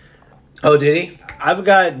thunder. Oh, did he? I've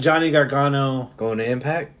got Johnny Gargano going to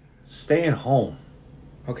Impact, staying home.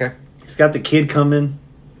 Okay. He's got the kid coming.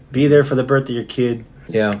 Be there for the birth of your kid.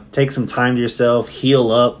 Yeah. Take some time to yourself,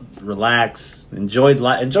 heal up, relax, enjoy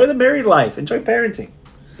the married life, enjoy parenting.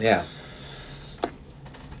 Yeah.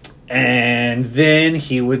 And then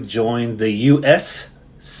he would join the U.S.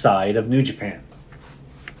 side of New Japan.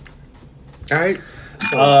 All right.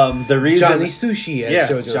 The reason Johnny Sushi, as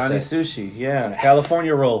JoJo Johnny said. Sushi,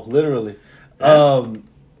 California roll, literally. And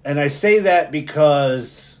I say that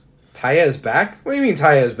because Taya is back. What do you mean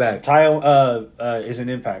Taya is back? Taya is an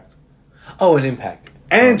Impact. Oh, an Impact.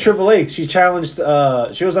 And AAA. She challenged.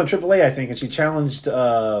 She was on AAA, I think, and she challenged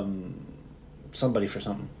somebody for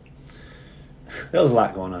something. There was a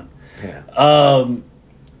lot going on. Yeah.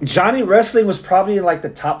 Johnny Wrestling was probably in like the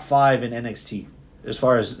top 5 in NXT as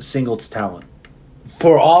far as singles talent.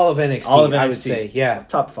 For all of NXT, I would say. Yeah.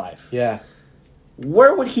 Top 5. Yeah.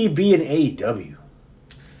 Where would he be in AEW?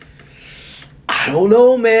 I don't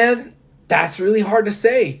know, man. That's really hard to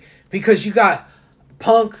say. Because you got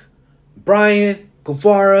Punk, Bryan,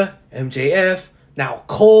 Guevara, MJF, now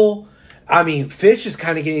Cole. I mean, Fish is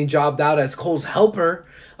kind of getting jobbed out as Cole's helper.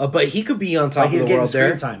 But he could be on top of the world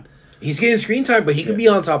there. Time. He's getting screen time, but he could be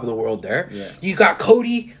on top of the world there. Yeah. You got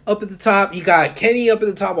Cody up at the top. You got Kenny up at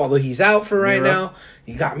the top, although he's out for right now.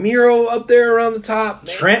 You got Miro up there around the top.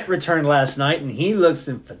 Man. Trent returned last night, and he looks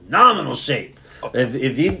in phenomenal shape.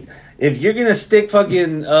 If you're gonna stick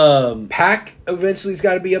fucking Pac eventually's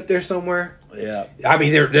got to be up there somewhere. Yeah. I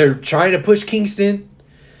mean, they're trying to push Kingston.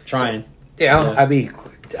 Trying. Yeah. I mean,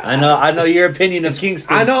 I know your opinion of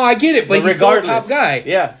Kingston. I know, I get it, but he's still a top guy.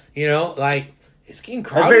 Yeah. You know, like, it's getting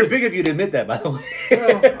crowded. That's very big of you to admit that, by the way.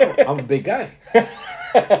 Well, I'm a big guy.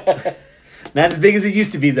 Not as big as it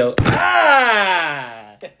used to be, though.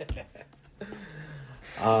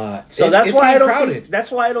 So that's why I don't.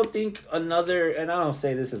 That's why I don't think another. And I don't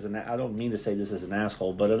say this as I don't mean to say this as an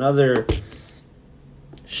asshole, but another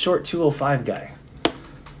short 205 guy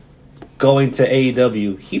going to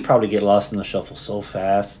AEW, he'd probably get lost in the shuffle so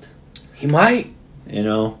fast. He might. You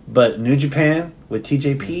know, but New Japan with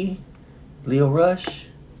TJP, Leo Rush,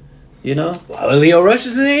 you know. Well, Leo Rush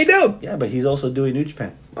is in AEW. Yeah, but he's also doing New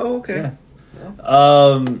Japan. Oh, okay. Yeah.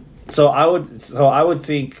 Well. So I would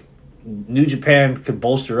think New Japan could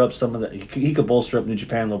bolster up some of the. He could bolster up New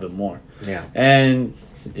Japan a little bit more. Yeah. And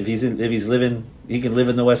if he can live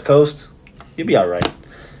in the West Coast, he'll be all right.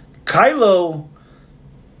 Kylo.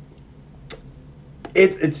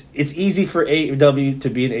 It's easy for AEW to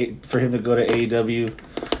be for him to go to AEW.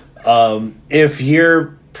 If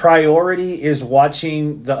your priority is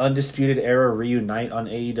watching the Undisputed Era reunite on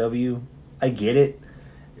AEW, I get it.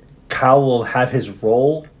 Kyle will have his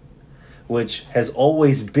role, which has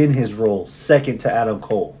always been his role, second to Adam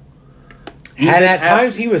Cole. And at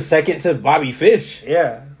times he was second to Bobby Fish.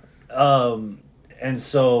 Yeah. And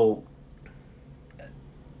so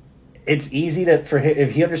it's easy for him,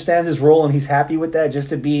 if he understands his role and he's happy with that, just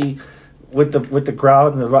to be with the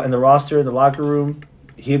crowd and the roster in the locker room,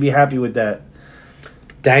 he'll be happy with that.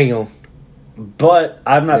 Daniel. But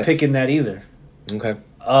I'm not picking that either. Okay.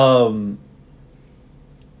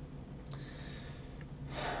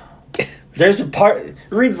 There's a part.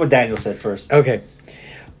 Read what Daniel said first. Okay.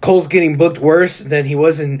 Cole's getting booked worse than he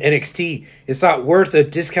was in NXT. It's not worth a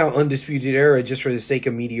discount Undisputed Era just for the sake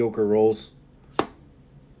of mediocre roles.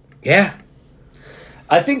 Yeah.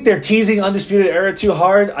 I think they're teasing Undisputed Era too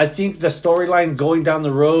hard. I think the storyline going down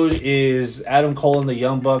the road is Adam Cole and the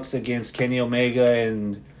Young Bucks against Kenny Omega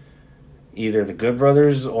and either the Good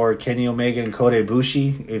Brothers or Kenny Omega and Kota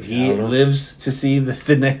Ibushi if he lives to see the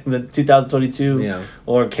 2022,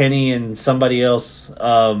 or Kenny and somebody else.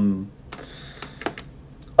 A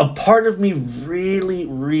part of me really,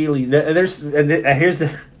 really here's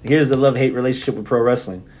the love-hate relationship with pro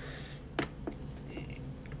wrestling.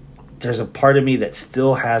 There's a part of me that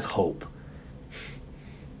still has hope.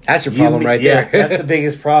 That's your problem there. That's the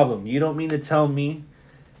biggest problem. You don't mean to tell me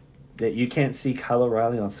that you can't see Kyle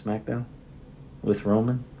O'Reilly on SmackDown with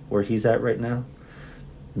Roman, where he's at right now?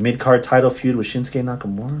 Mid-card title feud with Shinsuke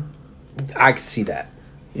Nakamura? I could see that.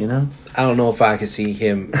 You know? I don't know if I could see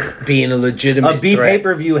him being a legitimate a B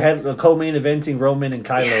pay-per-view had a co-main eventing Roman and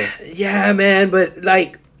Kylo. Yeah, man, but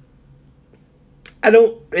like, I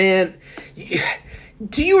don't, man.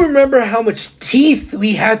 Do you remember how much teeth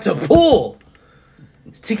we had to pull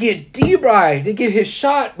to get D-Bry to get his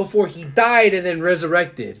shot before he died and then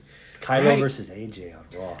resurrected? Kylo versus AJ on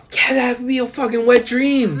Raw. Yeah, that would be a fucking wet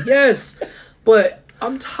dream. Yes. But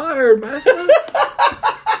I'm tired, master.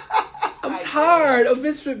 I'm tired of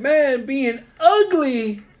Vince McMahon being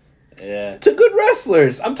ugly to good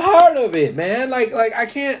wrestlers. I'm tired of it, man. Like I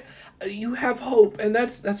can't. you have hope, and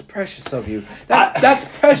that's precious of you. That's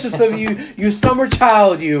precious of you, you summer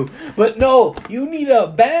child, you. But no, you need to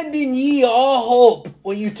abandon ye all hope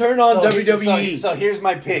when you turn on WWE. So here's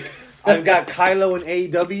my pick. I've got Kylo and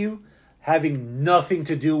AEW having nothing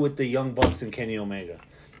to do with the Young Bucks and Kenny Omega.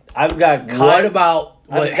 I've got. What about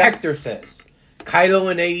what Hector says? Kylo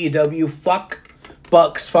and AEW, fuck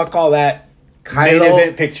Bucks, fuck all that. Kylo, main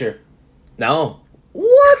event picture. No.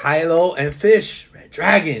 What? Kylo and Fish, Red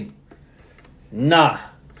Dragon. Nah.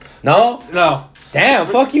 No? No. Damn,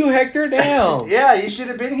 fuck you, Hector. Damn. Yeah, you should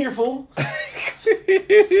have been here, fool.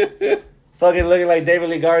 Fucking looking like David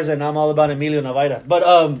Lee Garza, and I'm all about Emilio Navaira. But,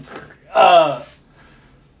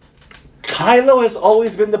 Kylo has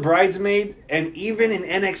always been the bridesmaid, and even in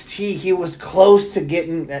NXT, he was close to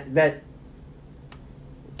getting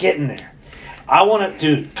getting there. I want to,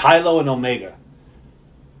 dude, Kylo and Omega.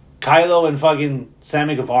 Kylo and fucking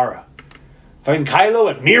Sammy Guevara. Fucking Kylo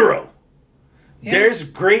and Miro. Yeah. There's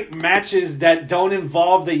great matches that don't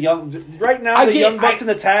involve the young... Right now, Young Bucks and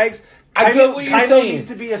the tags... I get what you're saying. Needs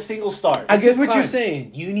to be a single star. I get what you're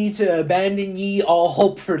saying. You need to abandon ye all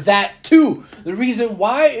hope for that, too. The reason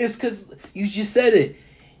why is because you just said it.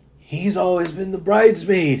 He's always been the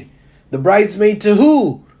bridesmaid. The bridesmaid to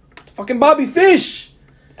who? Fucking Bobby Fish.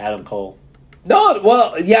 Adam Cole. No,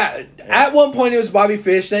 well, yeah. At one point it was Bobby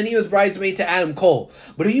Fish. Then he was bridesmaid to Adam Cole.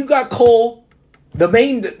 But if you got Cole, the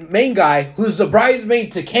main guy, who's the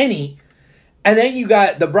bridesmaid to Kenny, and then you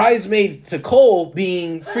got the bridesmaid to Cole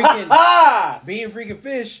being freaking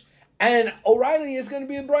Fish, and O'Reilly is going to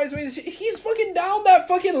be the bridesmaid. He's fucking down that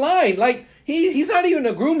fucking line. Like he's not even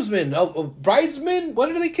a groomsman, a bridesman.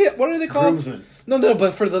 What are they called? Groomsman. No,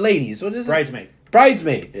 but for the ladies, what is it?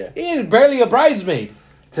 Bridesmaid. Yeah. He is barely a bridesmaid.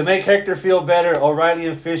 To make Hector feel better, O'Reilly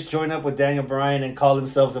and Fish join up with Daniel Bryan and call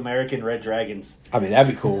themselves American Red Dragons. I mean,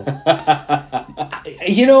 that'd be cool.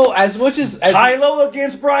 As much as Kylo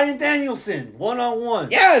against Bryan Danielson,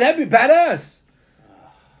 1-on-1. Yeah, that'd be badass.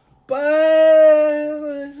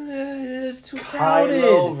 But it's too crowded.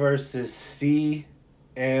 Kylo versus CM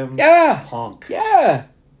Punk. Yeah,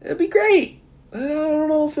 it'd be great. I don't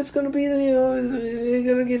know if it's gonna be. It's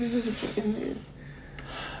gonna get.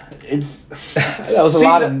 That was a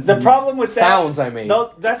lot of the problem with sounds I made.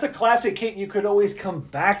 No, that's a classic hit you could always come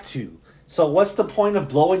back to. So what's the point of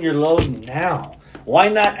blowing your load now? Why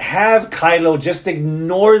not have Kylo just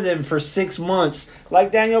ignore them for 6 months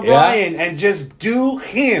like Daniel Bryan and just do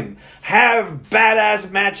him? Have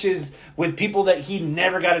badass matches with people that he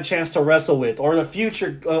never got a chance to wrestle with, or the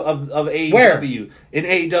future of AEW. Where? In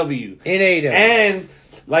AEW. In AEW. And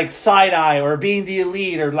like Side Eye or Being the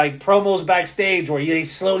Elite or like promos backstage where they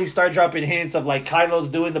slowly start dropping hints of like Kylo's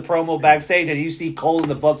doing the promo backstage and you see Cole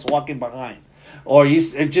and the Bucks walking behind. Or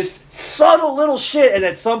just subtle little shit, and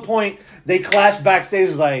at some point they clash backstage.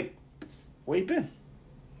 Is like, where you been?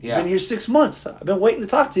 Yeah. Been here 6 months. I've been waiting to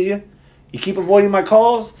talk to you. You keep avoiding my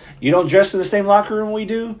calls. You don't dress in the same locker room we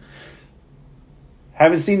do.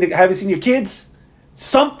 Haven't seen your kids.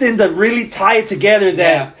 Something to really tie it together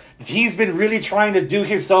that he's been really trying to do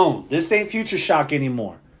his own. This ain't Future Shock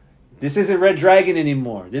anymore. This isn't Red Dragon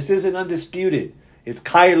anymore. This isn't Undisputed. It's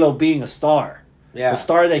Kylo being a star. Yeah. A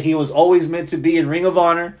star that he was always meant to be in Ring of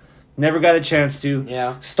Honor. Never got a chance to.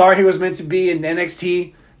 Yeah. Star he was meant to be in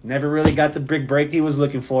NXT. Never really got the big break he was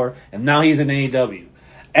looking for. And now he's in AEW.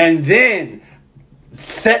 And then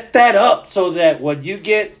set that up so that when you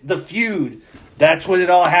get the feud, that's when it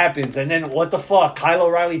all happens. And then what the fuck? Kyle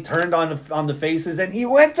O'Reilly turned on the faces and he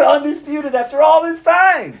went to Undisputed after all this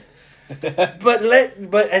time. But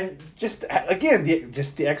just again,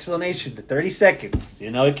 the explanation, the 30 seconds,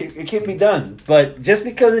 it can be done. But just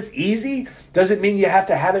because it's easy doesn't mean you have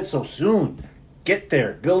to have it so soon. Get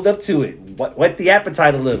there, build up to it, whet the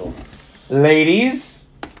appetite a little. Ladies,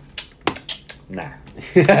 nah.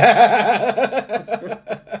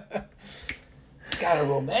 Gotta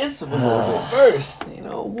romance them a little bit first,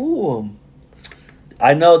 woo them.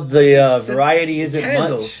 I know the variety isn't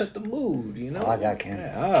candles, much. Set the mood, Oh, I got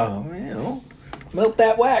candles. Yeah, melt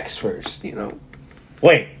that wax first,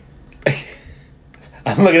 Wait.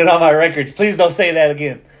 I'm looking at all my records. Please don't say that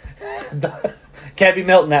again. Can't be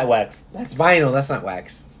melting that wax. That's vinyl. That's not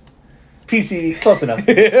wax. PCB, close enough.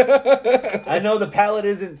 I know the palette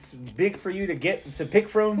isn't big for you to pick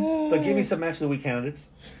from, but give me some match of the week candidates.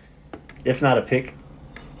 If not a pick.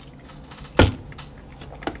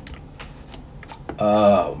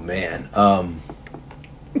 Oh man, I'm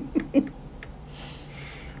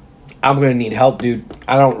gonna need help, dude.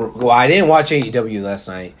 I didn't watch AEW last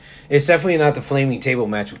night. It's definitely not the flaming table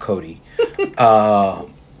match with Cody.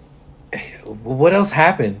 What else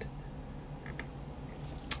happened?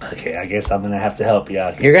 Okay, I guess I'm gonna have to help you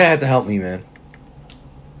out here. You're gonna have to help me, man.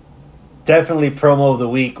 Definitely promo of the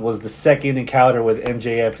week was the second encounter with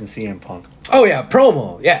MJF and CM Punk. Oh yeah,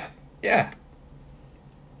 promo. Yeah.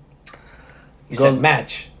 You Go- said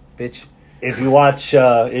match, bitch. If you watch,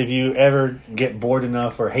 if you ever get bored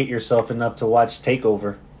enough or hate yourself enough to watch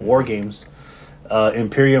TakeOver War Games,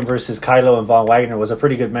 Imperium versus Kylo and Von Wagner was a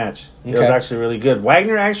pretty good match. It was Okay. actually really good.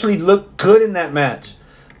 Wagner actually looked good in that match,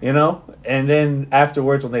 you know. And then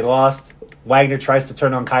afterwards, when they lost, Wagner tries to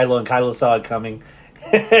turn on Kylo, and Kylo saw it coming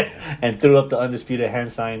and threw up the undisputed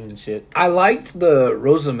hand sign and shit. I liked the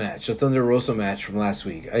Rosa match, the Thunder Rosa match from last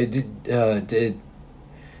week. I did.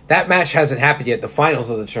 That match hasn't happened yet. The finals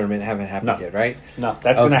of the tournament haven't happened yet, right? No,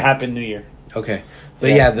 that's going to happen New Year. Okay. But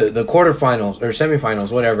yeah, the quarterfinals or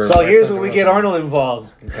semifinals, whatever. So here's where we get Arnold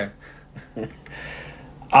involved. Okay.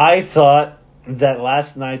 I thought that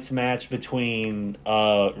last night's match between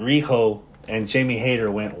Riho and Jamie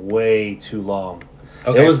Hayter went way too long.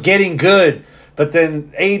 Okay. It was getting good, but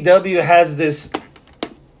then AEW has this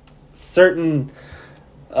certain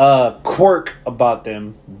quirk about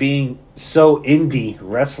them being so indie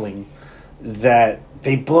wrestling that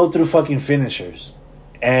they blow through fucking finishers.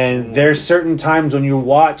 And there's certain times when you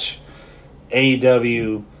watch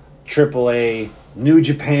AEW, AAA, New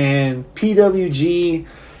Japan, PWG,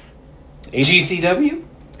 GCW?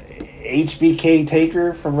 HBK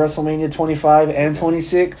Taker from WrestleMania 25 and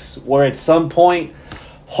 26, where at some point,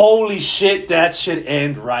 holy shit, that should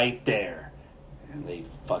end right there. And they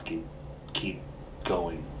fucking keep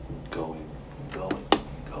going,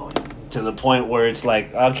 to the point where it's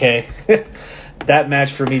like, okay, that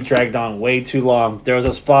match for me dragged on way too long. There was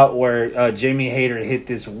a spot where Jamie Hayter hit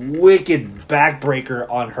this wicked backbreaker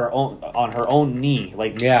on her own knee,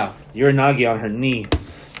 like Uranagi on her knee.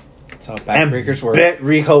 That's how backbreakers work. Bent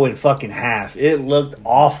Riho in fucking half. It looked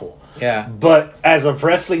awful. Yeah. But as a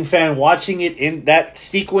wrestling fan, watching it in that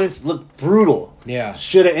sequence looked brutal. Yeah.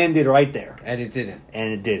 Should have ended right there. And it didn't.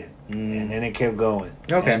 And then it kept going.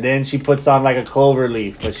 Okay. And then she puts on like a clover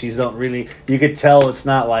leaf, but she's don't really. You could tell it's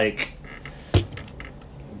not like.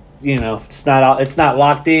 You know, it's not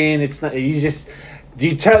locked in. It's not. You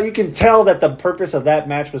can tell that the purpose of that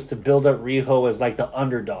match was to build up Riho as like the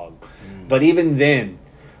underdog. But even then,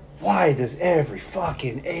 why does every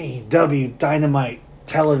fucking AEW Dynamite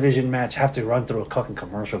television match have to run through a fucking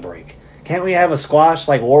commercial break? Can't we have a squash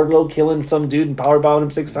like Wardlow killing some dude and powerbombing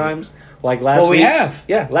him 6 times like last week? Well, we have.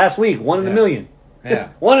 Yeah, last week, 1 in a million. Yeah.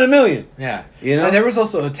 1 in a million. Yeah. You know? And there was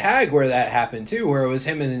also a tag where that happened too, where it was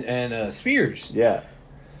him and Spears. Yeah.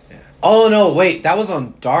 Oh no! Wait, that was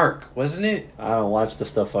on Dark, wasn't it? I don't watch the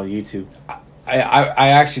stuff on YouTube. I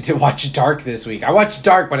actually did watch Dark this week. I watched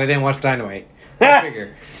Dark, but I didn't watch Dynamite.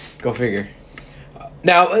 Go figure.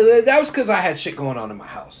 Now that was because I had shit going on in my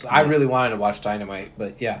house. I really wanted to watch Dynamite,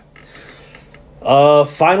 but yeah.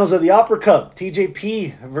 Finals of the Opera Cup,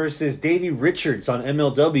 TJP versus Davey Richards on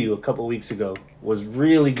MLW a couple weeks ago was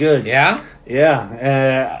really good. Yeah.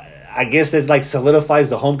 I guess it like solidifies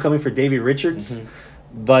the homecoming for Davey Richards. Mm-hmm.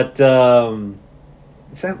 But I don't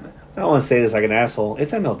want to say this like an asshole.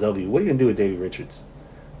 It's MLW. What are you gonna do with Davey Richards?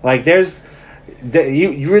 Like,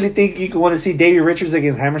 you really think you want to see Davey Richards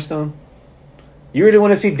against Hammerstone? You really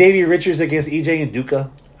want to see Davey Richards against EJ and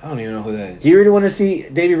Duca? I don't even know who that is. You really want to see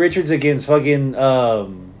Davey Richards against fucking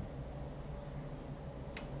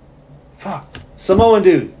Samoan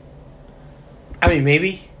dude? I mean,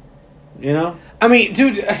 maybe. You know? I mean,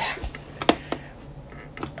 dude.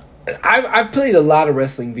 I've played a lot of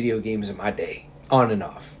wrestling video games in my day, on and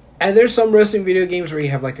off. And there's some wrestling video games where you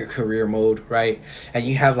have like a career mode, right? And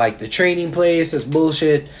you have like the training place, that's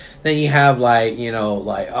bullshit. Then you have like, you know,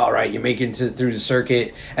 like, all right, you're making it through the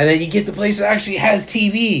circuit. And then you get the place that actually has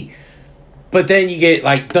TV. But then you get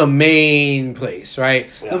like the main place,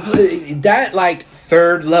 right? That like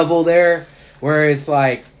third level there, where it's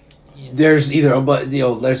like, there's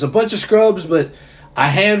there's a bunch of scrubs, but a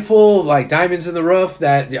handful of like diamonds in the rough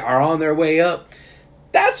that are on their way up.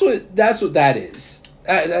 That's what that is.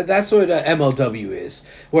 That's what MLW is,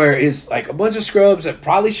 where it's like a bunch of scrubs that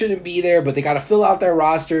probably shouldn't be there, but they got to fill out their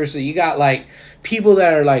roster. So you got like people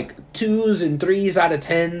that are like 2s and 3s out of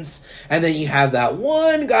 10s, and then you have that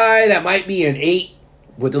one guy that might be an 8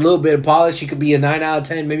 with a little bit of polish. He could be a 9 out of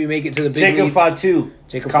 10, maybe make it to the big leagues.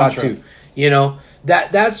 Jacob Fatu. You know,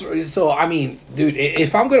 that's so. I mean, dude,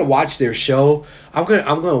 if I'm gonna watch their show, I'm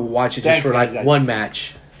gonna watch it just for like one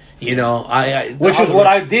match. You know, which is what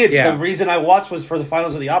I did. Yeah. The reason I watched was for the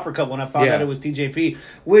finals of the Opera Cup when I found out it was TJP.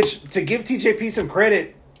 Which, to give TJP some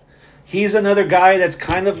credit, He's another guy that's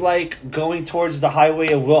kind of like going towards the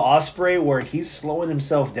highway of Will Ospreay, where he's slowing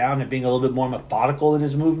himself down and being a little bit more methodical in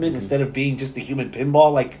his movement instead of being just a human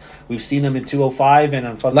pinball like we've seen him in 205 and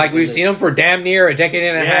on like we've seen him for damn near a decade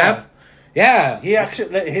and a half. Yeah, he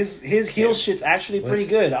actually his heel shit's actually pretty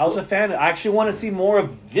good. I was a fan. I actually want to see more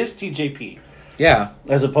of this TJP. Yeah,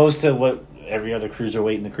 as opposed to what every other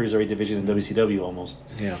cruiserweight in the cruiserweight division in WCW almost.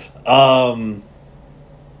 Yeah.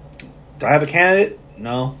 Do I have a candidate?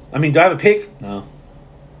 No. I mean, do I have a pick? No.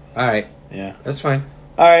 All right. Yeah. That's fine.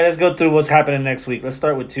 All right, let's go through what's happening next week. Let's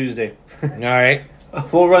start with Tuesday. All right.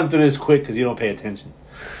 We'll run through this quick because you don't pay attention.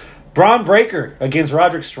 Braun Breaker against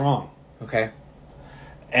Roderick Strong. Okay.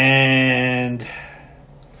 And...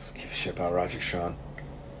 don't give a shit about Roderick Strong.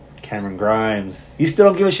 Cameron Grimes. You still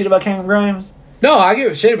don't give a shit about Cameron Grimes? No, I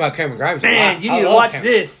give a shit about Cameron Grimes. Man, you need to watch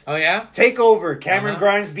this. Oh, yeah? TakeOver. Cameron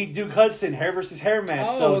Grimes beat Duke Hudson. Hair versus hair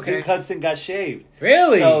match. Duke Hudson got shaved.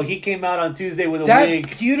 Really? So he came out on Tuesday with a wig.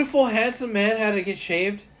 That beautiful, handsome man had to get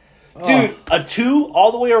shaved? Dude, a 2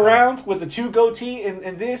 all the way around with the 2 goatee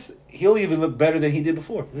and this, he'll even look better than he did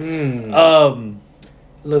before.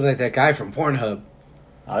 Look like that guy from Pornhub.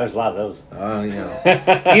 Oh, there's a lot of those. Oh, you know.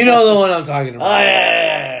 You know the one I'm talking about. Oh,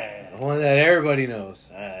 yeah. The one that everybody knows.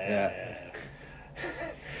 Yeah.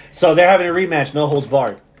 So they're having a rematch, no holds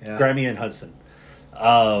barred. Yeah. Grammy and Hudson.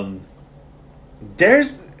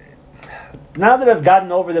 There's... Now that I've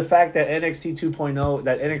gotten over the fact that NXT 2.0,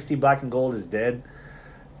 that NXT Black and Gold is dead,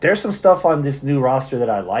 there's some stuff on this new roster that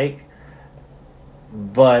I like,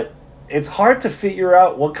 but it's hard to figure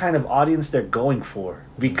out what kind of audience they're going for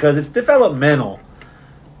because it's developmental,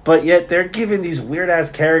 but yet they're giving these weird-ass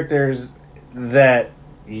characters that...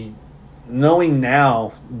 knowing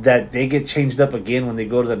now that they get changed up again when they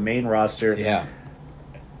go to the main roster,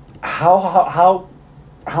 how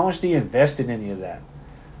much do you invest in any of that?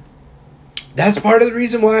 That's part of the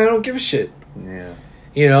reason why I don't give a shit. Yeah.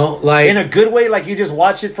 You know, like... in a good way, like you just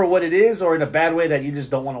watch it for what it is, or in a bad way that you just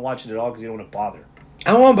don't want to watch it at all because you don't want to bother?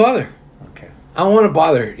 I don't want to bother. Okay. I don't want to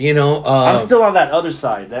bother, you know. I'm still on that other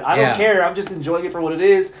side. That I don't care. I'm just enjoying it for what it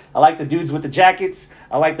is. I like the dudes with the jackets.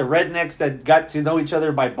 I like the rednecks that got to know each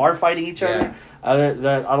other by bar fighting each other.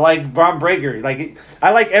 I like Braun Breaker.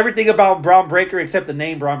 I like everything about Braun Breaker except the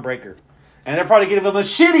name Braun Breaker. And they're probably giving him a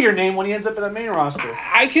shittier name when he ends up in the main roster.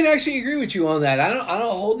 I can actually agree with you on that. I don't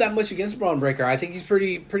hold that much against Braun Breaker. I think he's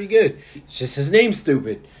pretty good. It's just his name's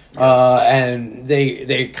stupid. And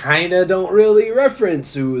they kind of don't really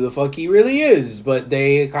reference who the fuck he really is, but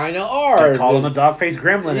they kind of are. They call him a dog-faced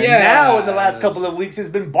gremlin. And now, in the last couple of weeks, he's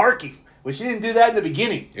been barking, which he didn't do that in the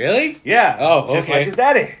beginning. Really? Yeah. Oh, okay. Just like his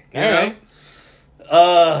daddy. All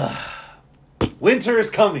right. Winter is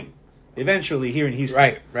coming. Eventually here in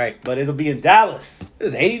Houston. Right. But it'll be in Dallas. It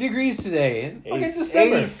was 80 degrees today. In fucking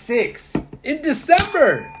December. 86. In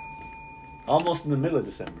December. Almost in the middle of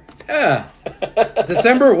December. Yeah.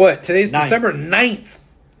 December what? Today's 9th. December 9th.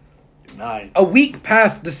 9. A week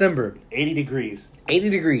past December. 80 degrees. 80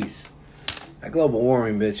 degrees. That global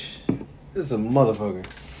warming, bitch. This is a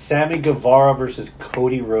motherfucker. Sammy Guevara versus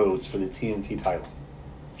Cody Rhodes for the TNT title.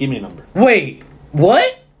 Give me a number. Wait.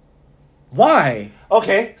 What? Why?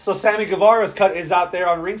 Okay, so Sammy Guevara is out there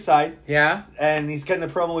on ringside. Yeah. And he's cutting a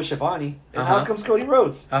promo with Shivani. And out comes Cody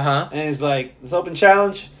Rhodes. Uh-huh. And he's like, this open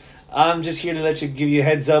challenge, I'm just here to give you a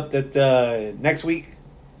heads up that next week...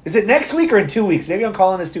 Is it next week or in 2 weeks? Maybe I'm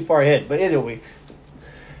calling this too far ahead, but either way.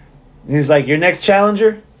 He's like, your next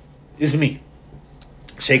challenger is me.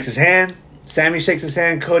 Shakes his hand. Sammy shakes his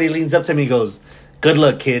hand. Cody leans up to me and goes, good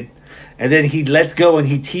luck, kid. And then he lets go and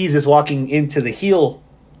he teases walking into the heel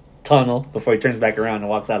tunnel before he turns back around and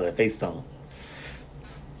walks out of the face tunnel.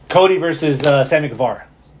 Cody versus Sammy Guevara.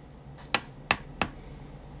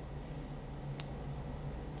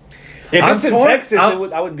 If it's in Texas, I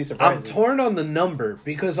wouldn't be surprised. I'm torn on the number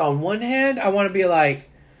because on one hand, I want to be like,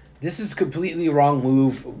 this is completely wrong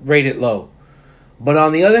move, rate it low. But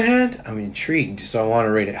on the other hand, I'm intrigued, so I want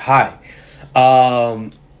to rate it high.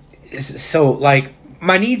 So, like,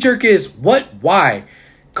 my knee jerk is, what? Why?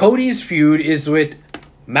 Cody's feud is with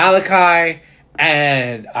Malachi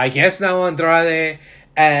and I guess now Andrade,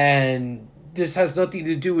 and this has nothing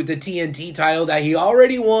to do with the TNT title that he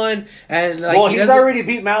already won. And like, well, he's already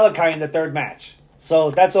beat Malachi in the third match,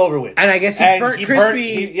 so that's over with. And I guess he burnt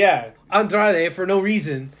crispy Andrade for no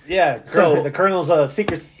reason. Yeah, so the Colonel's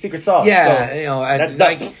secret sauce. Yeah, so you know,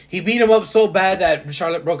 and he beat him up so bad that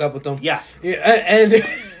Charlotte broke up with him. Yeah, and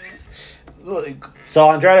so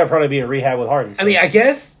Andrade will probably be in rehab with Hardy. So. I mean, I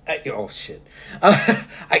guess. Oh shit,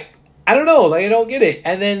 I don't know. Like, I don't get it.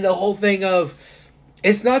 And then the whole thing of,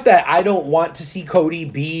 it's not that I don't want to see Cody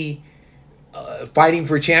be fighting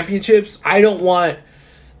for championships. I don't want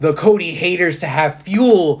the Cody haters to have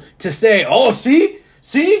fuel to say, "Oh, see,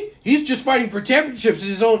 he's just fighting for championships in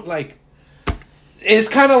his own." Like, it's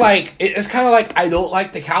kind of like I don't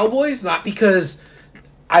like the Cowboys, not because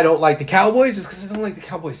I don't like the Cowboys, it's because I don't like the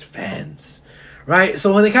Cowboys fans. Right?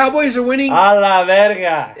 So when the Cowboys are winning... A la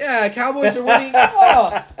verga. Yeah, Cowboys are winning.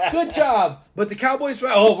 Oh, good job. But the Cowboys...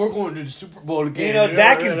 Oh, we're going to the Super Bowl again. You know,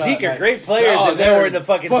 Dak and Zeke are great players, and they were in the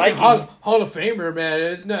fucking Vikings. Hall of Famer, man.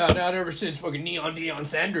 It's not ever since fucking Neon Deion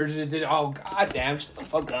Sanders. Oh, goddamn. Shut the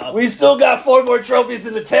fuck up. We still got 4 more trophies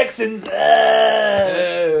than the Texans.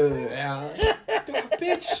 Yeah.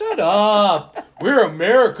 Bitch, shut up. We're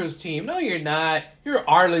America's team. No, you're not. You're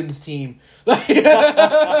Ireland's team. Like,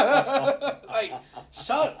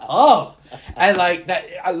 shut up. And like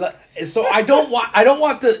that, so I don't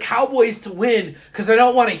want the Cowboys to win because I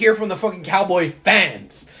don't want to hear from the fucking Cowboy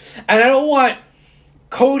fans, and I don't want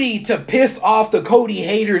Cody to piss off the Cody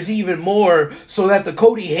haters even more, so that the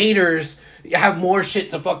Cody haters have more shit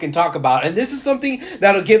to fucking talk about. And this is something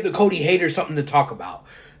that'll give the Cody haters something to talk about.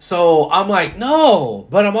 So I'm like, no,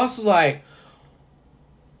 but I'm also like,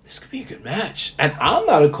 this could be a good match. And I'm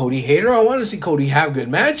not a Cody hater. I want to see Cody have good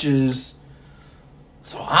matches.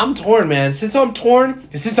 So I'm torn, man. Since I'm torn,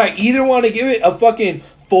 since I either want to give it a fucking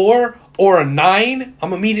 4 or a 9, I'm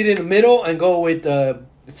going to meet it in the middle and go with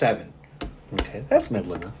 7. Okay, that's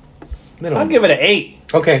middling enough. Middle. I'll give it an 8.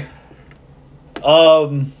 Okay.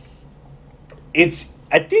 I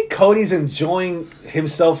think Cody's enjoying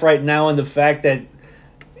himself right now in the fact that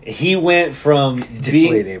he went from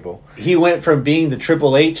being the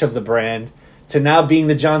Triple H of the brand to now being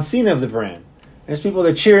the John Cena of the brand. There's people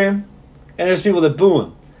that cheer him, and there's people that boo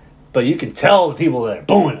him. But you can tell the people that are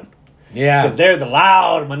booing him. Yeah. Because they're the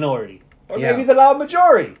loud minority. Or Yeah. maybe the loud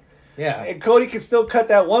majority. Yeah. And Cody can still cut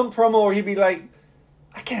that one promo where he'd be like,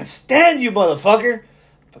 I can't stand you, motherfucker.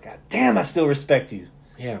 But goddamn, I still respect you.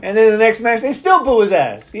 Yeah. And then the next match, they still boo his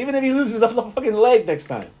ass. Even if he loses the fucking leg next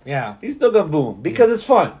time. Yeah. He's still going to boo him because it's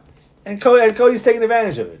fun. And Cody's taking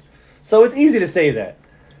advantage of it. So it's easy to say that.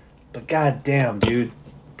 But goddamn, dude.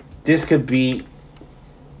 This could be...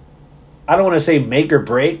 I don't want to say make or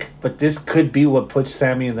break, but this could be what puts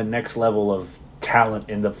Sammy in the next level of talent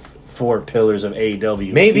in the 4 pillars of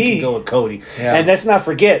AEW. Maybe. He can go with Cody. Yeah. And let's not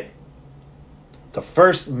forget, the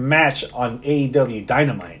first match on AEW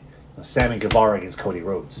Dynamite was Sammy Guevara against Cody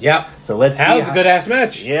Rhodes. Yep. So let's see. That was a good-ass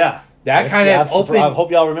match. Yeah. That kind of opened... I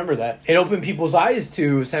hope y'all remember that. It opened people's eyes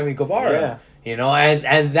to Sammy Guevara. Yeah. You know,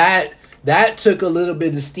 and that took a little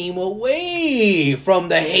bit of steam away from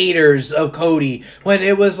the haters of Cody when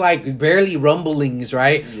it was like barely rumblings,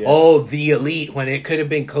 right? Yeah. Oh, the Elite, when it could have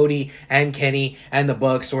been Cody and Kenny and the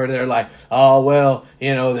Bucks, where they're like, oh, well,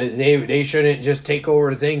 you know, they shouldn't just take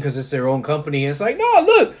over the thing because it's their own company. And it's like, no,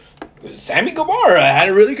 look, Sammy Guevara had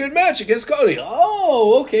a really good match against Cody.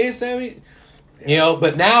 Oh, okay, Sammy. You know,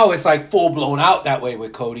 but now it's like full blown out that way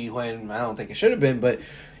with Cody when I don't think it should have been, but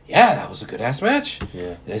yeah, that was a good ass match.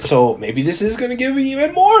 Yeah. And so maybe this is going to give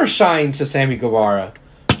even more shine to Sammy Guevara.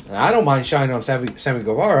 And I don't mind shining on Sammy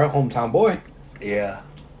Guevara, hometown boy. Yeah.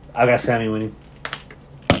 I got Sammy winning.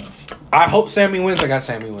 I hope Sammy wins. I got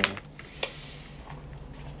Sammy winning.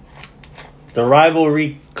 The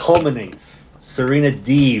rivalry culminates. Serena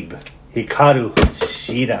Deeb, Hikaru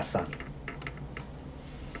Shida-san.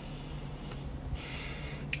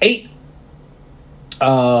 8.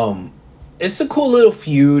 It's a cool little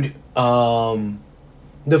feud.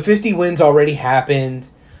 The 50 wins already happened.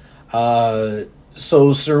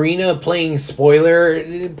 So Serena playing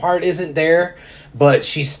spoiler part isn't there, but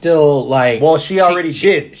she's still like... Well, she already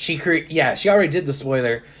did. She already did the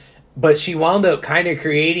spoiler, but she wound up kind of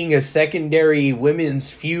creating a secondary women's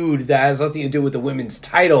feud that has nothing to do with the women's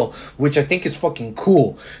title, which I think is fucking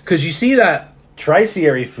cool. Because you see that...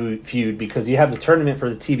 Tri-Series feud because you have the tournament for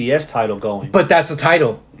the TBS title going. But that's the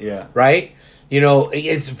title. Yeah. Right? You know,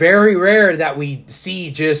 it's very rare that we see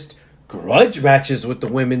just grudge matches with the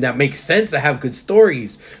women that make sense, that have good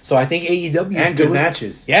stories. So I think AEW is and good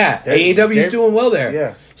matches. Yeah, AEW is doing well there.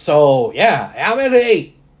 Yeah. So yeah, I'm at an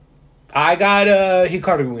 8. I got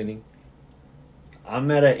Hikaru winning. I'm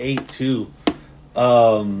at an 8 too.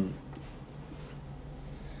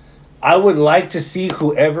 I would like to see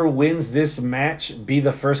whoever wins this match be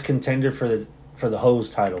the first contender for the Hose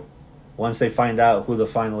title. Once they find out who the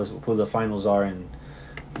finals are and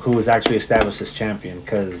who is actually established as champion,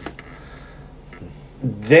 because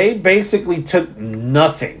they basically took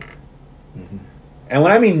nothing. Mm-hmm. And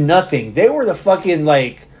when I mean nothing, they were the fucking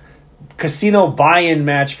like casino buy-in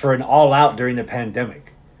match for an All Out during the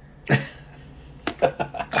pandemic.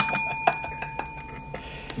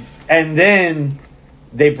 And then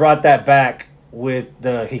they brought that back with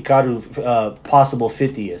the Hikaru possible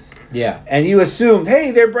 50th. Yeah. And you assumed,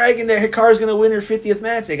 hey, they're bragging that Hikaru's going to win her 50th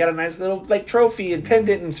match. They got a nice little like trophy and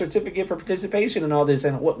pendant and certificate for participation and all this.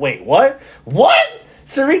 And wait, what? What?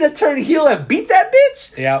 Serena turned heel and beat that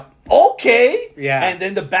bitch? Yeah. Okay. Yeah. And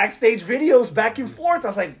then the backstage videos back and forth. I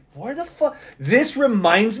was like, where the fuck? This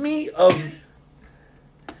reminds me of...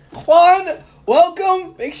 Juan,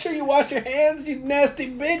 welcome. Make sure you wash your hands, you nasty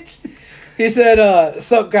bitch. He said,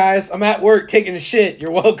 sup, guys? I'm at work taking a shit.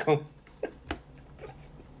 You're welcome.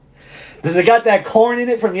 Does it got that corn in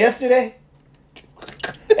it from yesterday?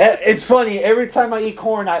 It's funny. Every time I eat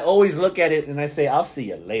corn, I always look at it and I say, I'll see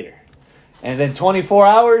you later. And then 24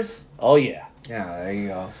 hours, oh yeah. Yeah, there you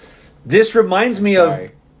go. This reminds me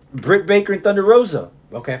of Britt Baker and Thunder Rosa.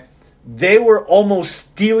 Okay. They were almost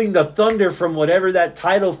stealing the thunder from whatever that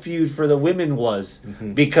title feud for the women was,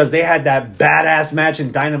 because they had that badass match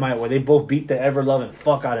in Dynamite where they both beat the ever-loving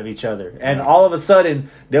fuck out of each other. And all of a sudden,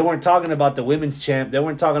 they weren't talking about the women's champ. They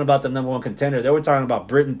weren't talking about the number one contender. They were talking about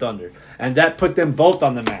Britt and Thunder. And that put them both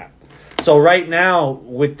on the map. So right now,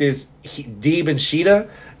 with this Deeb and Sheeta,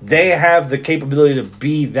 they have the capability to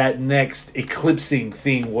be that next eclipsing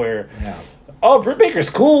thing where... Yeah. Oh, Britt Baker's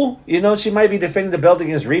cool. You know, she might be defending the belt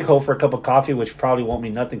against Rico for a cup of coffee, which probably won't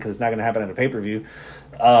mean nothing because it's not going to happen at a pay-per-view.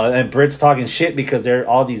 And Britt's talking shit because they're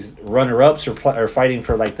all these runner-ups are fighting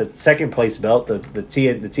for like the second place belt, the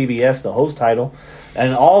TBS, the host title,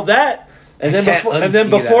 and all that. And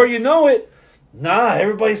then before you know it,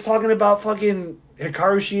 everybody's talking about fucking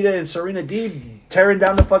Hikaru Shida and Serena Deeb tearing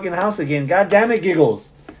down the fucking house again. God damn it,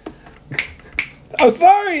 Giggles. I'm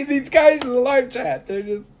sorry, these guys in the live chat, they're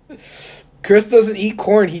just... Chris doesn't eat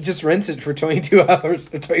corn. He just rinses it for 22 hours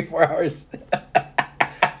or 24 hours.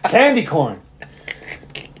 Candy corn.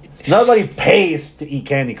 Nobody pays to eat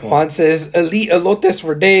candy corn. Juan says, elite elotes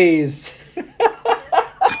for days. God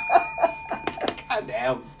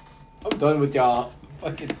damn. I'm done with y'all.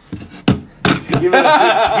 Fucking... Give it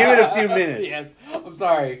a few minutes. Yes. I'm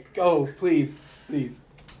sorry. Go, please. Please.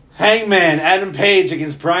 Hangman, Adam Page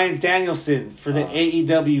against Bryan Danielson for the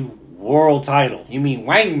AEW World title. You mean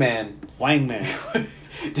Wangman? Wangman.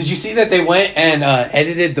 Did you see that they went and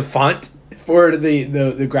edited the font for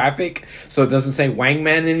the graphic so it doesn't say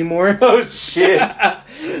Wangman anymore? Oh, shit.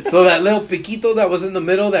 So that little piquito that was in the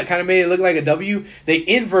middle that kind of made it look like a W, they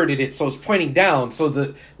inverted it so it's pointing down.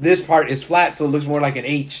 So this part is flat so it looks more like an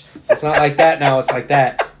H. So it's not like that now, it's like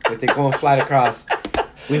that. But they're going flat across.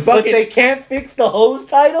 But they can't fix the hose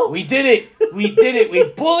title? We did it. We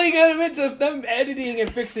bullied them into them editing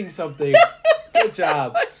and fixing something. Good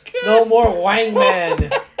job. No more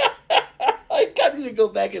Wangman. I got you to go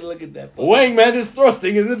back and look at that. Wangman is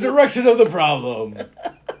thrusting in the direction of the problem.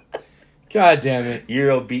 God damn it.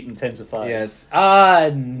 Euro beat intensifies. Yes.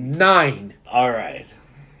 9. All right.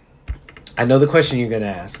 I know the question you're going to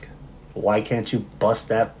ask. Why can't you bust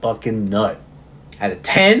that fucking nut? Out of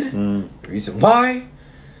 10, the reason why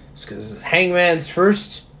is because this is Hangman's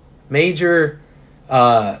first major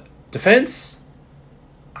defense.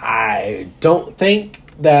 I don't think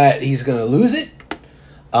that he's going to lose it.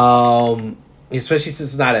 Especially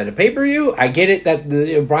since it's not at a pay-per-view. I get it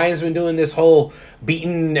that Brian's been doing this whole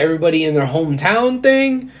beating everybody in their hometown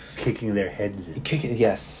thing. Kicking their heads in.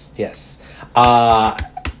 Yes.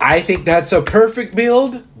 I think that's a perfect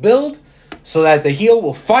build so that the heel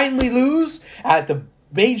will finally lose at the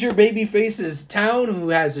major babyface's town who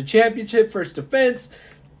has a championship first defense.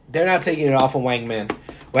 They're not taking it off of Wangman.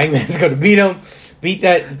 Wangman's going to beat him. Beat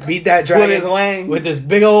that dragon with his wang. With this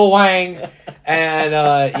big old wang. And,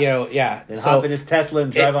 yeah. Then hop in his Tesla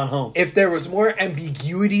and drive on home. If there was more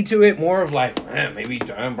ambiguity to it, more of like, maybe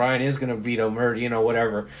Brian is going to beat him or,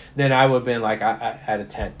 whatever, then I would have been like, I had a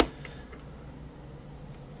 10.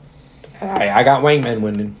 I got Wangman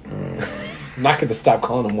winning. I'm not going to stop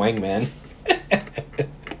calling him Wangman.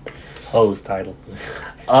 Hose title.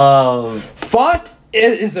 Font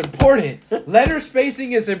is important. Letter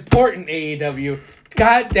spacing is important, AEW.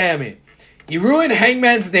 God damn it. You ruined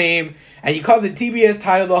Hangman's name and you call the TBS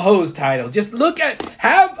title the Hose title. Just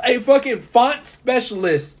have a fucking font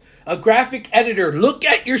specialist, a graphic editor. Look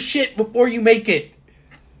at your shit before you make it.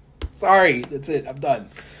 Sorry, that's it. I'm done.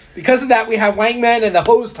 Because of that, we have Wangman and the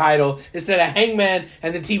Hose title instead of Hangman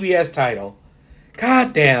and the TBS title.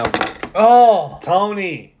 God damn. Oh.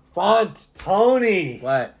 Tony. Font. Tony.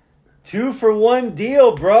 What? 2-for-1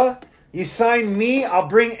 deal, bruh. You sign me, I'll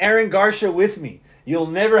bring Aaron Garcia with me. You'll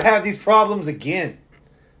never have these problems again.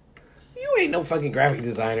 You ain't no fucking graphic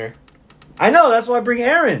designer. I know, that's why I bring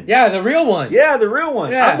Aaron. Yeah, the real one. Yeah, the real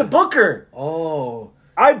one. Yeah. I'm the booker. Oh.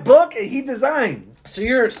 I book and he designs. So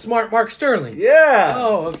you're smart Mark Sterling. Yeah.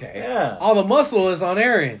 Oh, okay. Yeah. All the muscle is on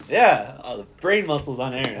Aaron. Yeah. All the brain muscles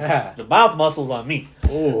on Aaron. Yeah. The mouth muscles on me.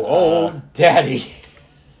 Oh, daddy.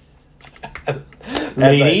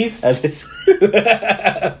 Ladies.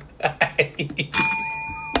 The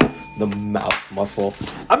mouth muscle.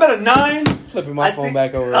 I'm at a 9. Flipping my phone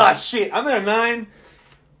back over. Ah, shit. I'm at a 9.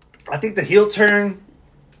 I think the heel turn.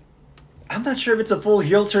 I'm not sure if it's a full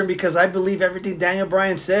heel turn because I believe everything Daniel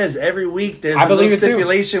Bryan says every week. There's a little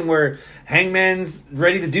stipulation where Hangman's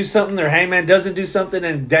ready to do something or Hangman doesn't do something,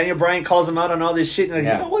 and Daniel Bryan calls him out on all this shit. And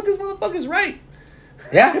like, you know what? This motherfucker's right.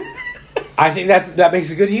 Yeah, I think that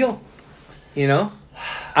makes a good heel. You know,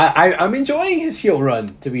 I'm enjoying his heel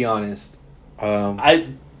run, to be honest.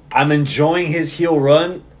 I'm enjoying his heel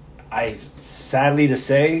run. I sadly to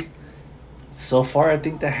say, so far I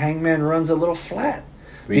think the Hangman run's a little flat.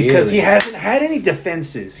 Really? Because he hasn't had any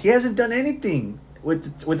defenses. He hasn't done anything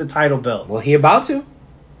with the title belt. Well, he about to.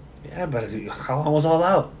 Yeah, but how long was All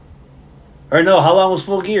Out? Or no, how long was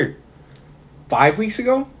Full Gear? 5 weeks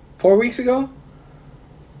ago? 4 weeks ago?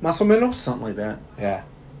 Más o menos? Something like that. Yeah.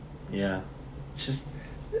 Yeah. It's just,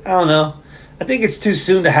 I don't know. I think it's too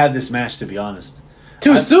soon to have this match, to be honest.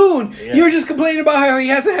 Too soon? Yeah. You were just complaining about how he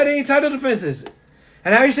hasn't had any title defenses.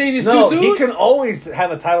 And now you're saying it's too soon? He can always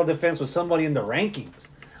have a title defense with somebody in the rankings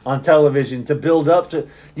on television to build up to...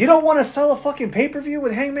 You don't want to sell a fucking pay-per-view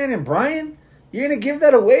with Hangman and Bryan? You're going to give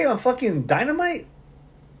that away on fucking Dynamite?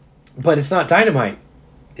 But it's not Dynamite.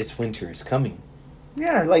 It's Winter is Coming.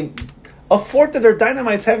 Yeah, like... A fourth of their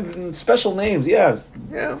Dynamites have special names, yeah.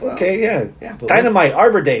 Yeah, well, okay, yeah. But Dynamite,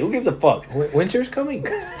 Arbor Day, who gives a fuck? Winter's coming.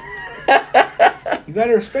 You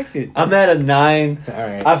gotta respect it. I'm at a 9. All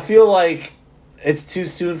right. I feel like it's too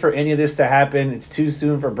soon for any of this to happen. It's too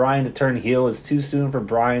soon for Bryan to turn heel. It's too soon for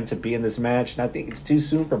Bryan to be in this match. And I think it's too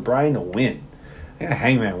soon for Bryan to win. I got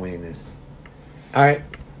Hangman winning this. All right.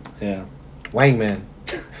 Yeah. Wangman.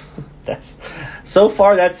 So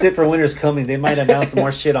far, that's it for Winter's Coming. They might announce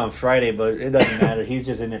more shit on Friday, but it doesn't matter. He's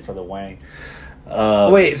just in it for the Wang.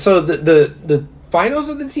 Wait, so the finals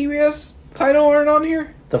of the TBS title aren't on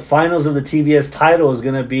here? The finals of the TBS title is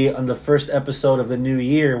going to be on the first episode of the new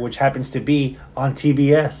year, which happens to be on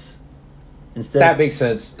TBS. That makes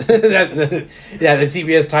sense. The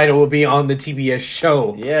TBS title will be on the TBS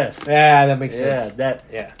show. Yes. Yeah, that makes sense. That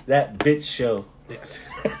bitch show. Yes.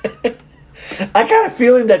 I got a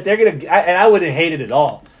feeling that they're going to... And I wouldn't hate it at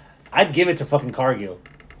all. I'd give it to fucking Cargill.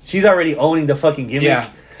 She's already owning the fucking gimmick.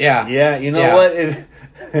 Yeah, you know what?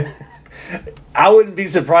 I wouldn't be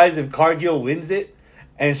surprised if Cargill wins it.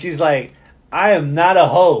 And she's like, I am not a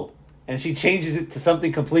hoe. And she changes it to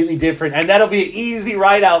something completely different. And that'll be an easy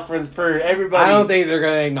write-out for everybody. I don't think they're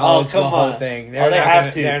going to acknowledge the whole thing. They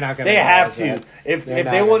have to. They're not going to. They have to. If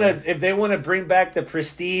they want to bring back the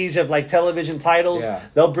prestige of like television titles,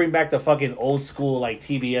 they'll bring back the fucking old school like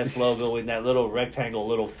TBS logo in that little rectangle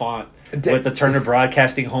little font with the Turner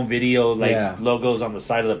Broadcasting home video logos on the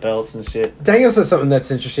side of the belts and shit. Daniel says something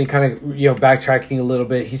that's interesting, kind of backtracking a little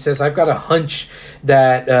bit. He says, "I've got a hunch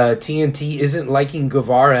that TNT isn't liking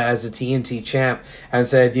Guevara as a TNT champ," and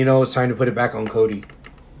said, "It's time to put it back on Cody." What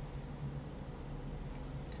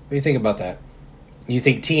do you think about that? You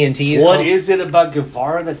think TNT is it about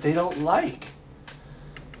Guevara that they don't like?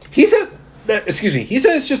 He said that. Excuse me. He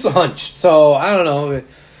said it's just a hunch. So I don't know.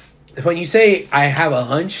 When you say I have a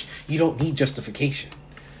hunch, you don't need justification.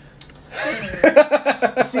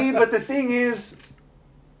 See, but the thing is,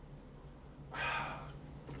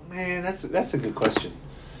 man, that's a good question.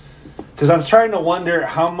 Because I'm trying to wonder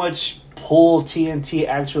how much pull TNT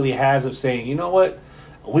actually has of saying, you know what,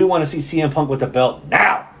 we want to see CM Punk with the belt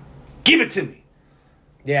now. Give it to me.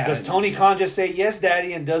 Yeah. Does Tony Khan just say, yes,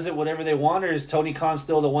 daddy, and does it whatever they want, or is Tony Khan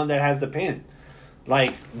still the one that has the pin?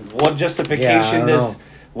 Like, what justification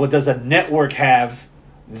does a network have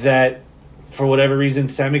that, for whatever reason,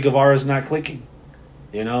 Sammy Guevara is not clicking?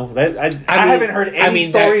 I haven't heard any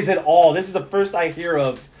stories at all. This is the first I hear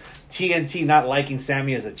of TNT not liking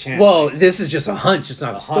Sammy as a champ. Well, this is just a hunch. It's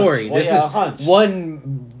not a story. Well, this is a hunch.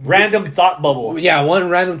 One random thought bubble. Yeah, one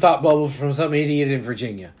random thought bubble from some idiot in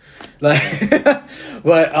Virginia. But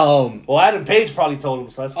well, Adam Page probably told him,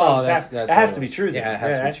 so that's probably that has to be true. Yeah, it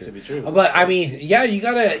has to be true. But I mean, you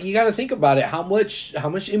gotta think about it. How much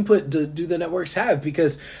input do the networks have?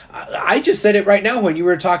 Because I just said it right now when you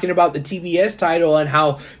were talking about the TBS title and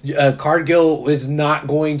how Cargill is not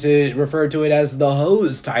going to refer to it as the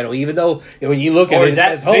hose title, even though when you look at it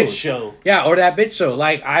says hose. Bitch show. Yeah, or that bitch show.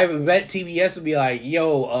 Like I bet TBS would be like,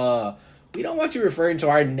 yo, we don't want you referring to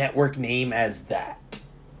our network name as that.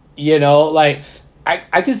 Like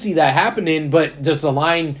I could see that happening, but does the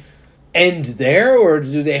line end there, or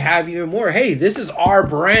do they have even more? Hey, this is our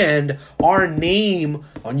brand, our name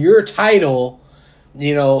on your title.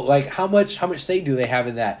 You know, like how much say do they have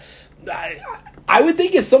in that? I would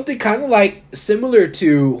think it's something kind of like similar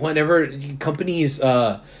to whenever companies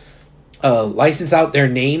license out their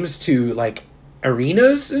names to like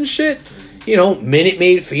arenas and shit. You know, Minute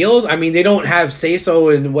Maid Field. I mean, they don't have say so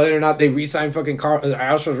in whether or not they re-sign fucking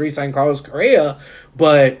Astros re-sign Carlos Correa,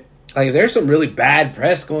 but like there's some really bad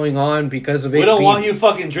press going on because of it. We don't want you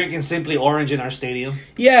fucking drinking Simply Orange in our stadium.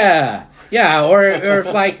 Yeah, or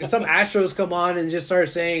if like some Astros come on and just start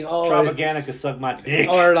saying, "Oh, Tropicana could suck my dick,"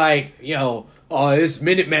 or like oh, it's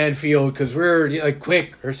Minuteman Field because we're like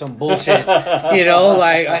quick or some bullshit.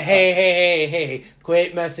 Like hey,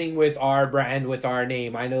 quit messing with our brand, with our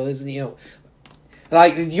name. I know this,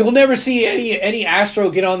 like you'll never see any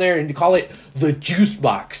Astro get on there and call it the Juice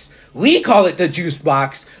Box. We call it the Juice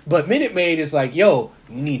Box, but Minute Maid is like, yo,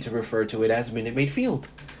 you need to refer to it as Minute Maid Field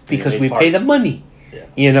because we pay the money.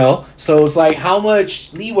 Yeah. So it's like, how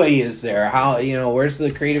much leeway is there? How where's the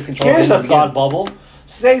creative control? Here's a thought bubble.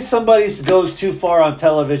 Say somebody goes too far on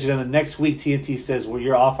television, and the next week TNT says, "Well,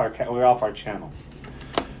 we're off our channel."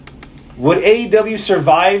 Would AEW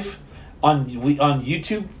survive on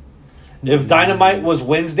YouTube? If Dynamite was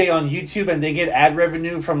Wednesday on YouTube and they get ad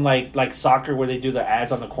revenue from like soccer where they do the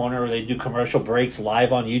ads on the corner or they do commercial breaks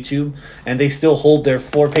live on YouTube and they still hold their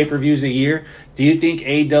 4 pay-per-views a year, do you think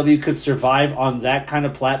AEW could survive on that kind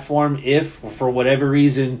of platform if, for whatever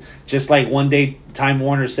reason, just like one day Time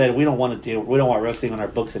Warner said, we don't want wrestling on our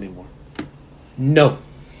books anymore? No.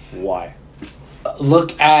 Why?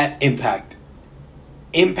 Look at Impact.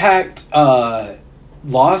 Impact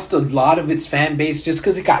lost a lot of its fan base just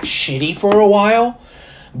because it got shitty for a while.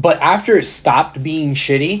 But after it stopped being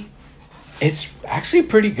shitty, it's actually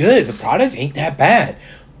pretty good. The product ain't that bad.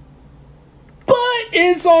 But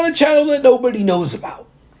it's on a channel that nobody knows about.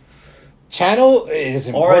 Channel is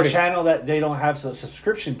important. Or a channel that they don't have a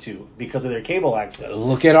subscription to because of their cable access.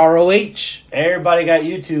 Look at ROH. Everybody got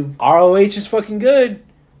YouTube. ROH is fucking good.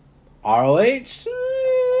 ROH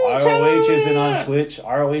isn't on Twitch.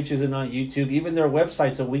 ROH isn't on YouTube. Even their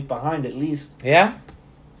website's a week behind at least. Yeah.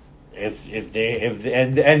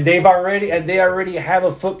 They already have a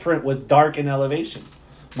footprint with Dark and Elevation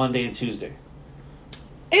Monday and Tuesday.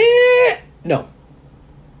 No.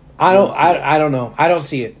 I don't know. I don't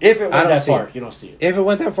see it. If it went that far, you don't see it. If it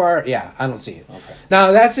went that far, yeah, I don't see it. Okay.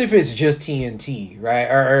 Now that's if it's just TNT, right?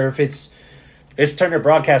 Or if it's Turner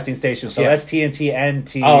Broadcasting Station, so that's TNT and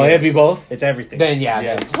TNT. Oh, it'd be both? It's everything. Then,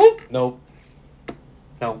 Nope.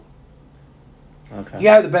 No. Okay. You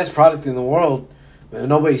have the best product in the world, but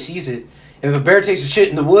nobody sees it. If a bear takes a shit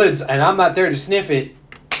in the woods and I'm not there to sniff it,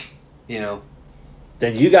 then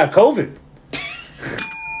you got COVID.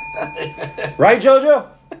 Right, JoJo?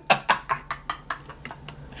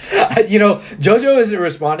 JoJo isn't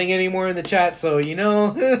responding anymore in the chat, so,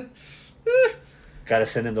 Gotta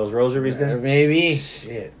send in those rosaries then? Maybe.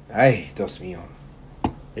 Shit. Ay, Dios mío.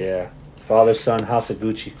 Yeah. Father, son, House of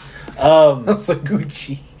Gucci. House of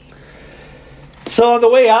Gucci. So on the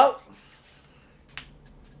way out,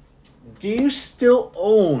 do you still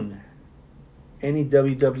own any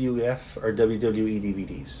WWF or WWE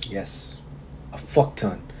DVDs? Yes. A fuck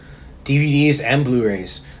ton. DVDs and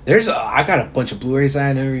Blu-rays. I got a bunch of Blu-rays that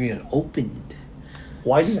I never even opened.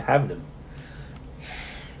 Why do you have them?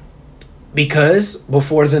 Because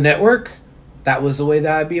before the network, that was the way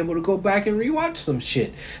that I'd be able to go back and rewatch some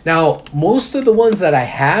shit. Now, most of the ones that I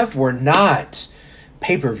have were not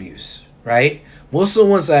pay-per-views, right? Most of the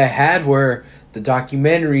ones that I had were the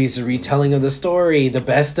documentaries, the retelling of the story, the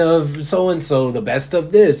best of so-and-so, the best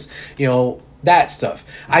of this, that stuff.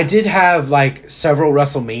 I did have several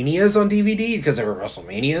WrestleManias on DVD because they were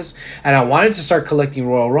WrestleManias, and I wanted to start collecting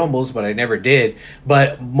Royal Rumbles, but I never did.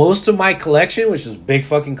 But most of my collection, which is a big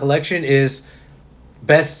fucking collection, is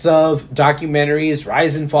best of documentaries,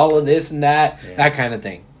 rise and fall of this and that, that kind of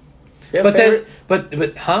thing. You have a favorite?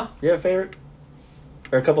 You have a favorite?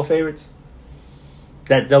 Or a couple favorites?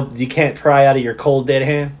 That you can't pry out of your cold dead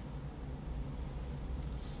hand?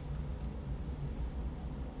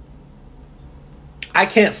 I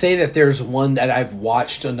can't say that there's one that I've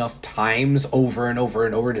watched enough times over and over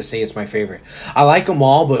and over to say it's my favorite. I like them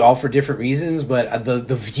all, but all for different reasons. But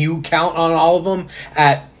the view count on all of them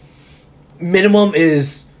at minimum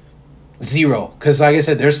is 0. Because like I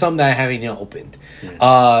said, there's some that I haven't even opened.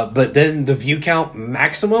 Yeah. But then the view count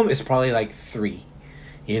maximum is probably 3.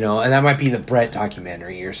 And that might be the Brett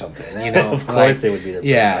documentary or something. Of course it would be the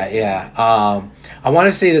Brett. Yeah. I want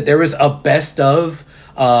to say that there was a best of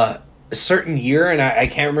a certain year, and I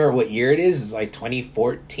can't remember what year it is. It's like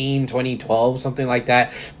 2014, 2012, something like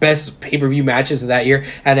that. Best pay-per-view matches of that year.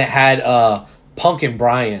 And it had Punk and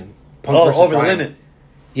Bryan. Punk versus Over Bryan. the Limit.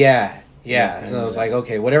 Yeah. So I was like,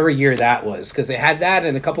 okay, whatever year that was. Because they had that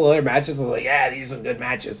and a couple other matches. I was like, yeah, these are good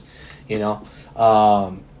matches. You know?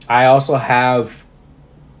 I also have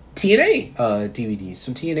TNA DVDs.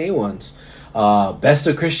 Some TNA ones. Best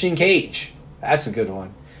of Christian Cage. That's a good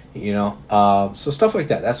one. You know? So stuff like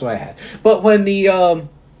that. That's what I had. But when the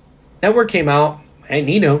network came out, and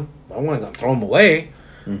I wasn't going to throw them away.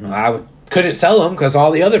 Mm-hmm. I couldn't sell them because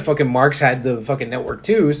all the other fucking marks had the fucking network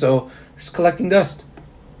too. So just collecting dust.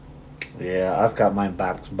 Yeah, I've got mine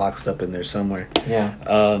boxed up in there somewhere. Yeah.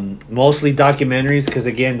 Mostly documentaries because,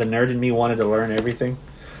 again, the nerd in me wanted to learn everything.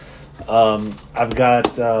 I've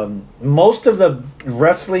got most of the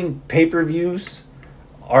wrestling pay-per-views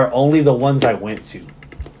are only the ones I went to.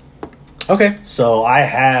 Okay. So I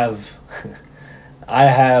have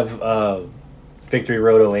Victory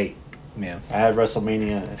Road 08. Yeah. I have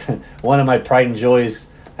WrestleMania. One of my pride and joys,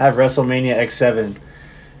 I have WrestleMania X7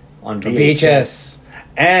 on VHS.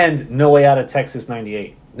 And No Way Out of Texas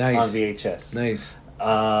 98 nice. On VHS. Nice.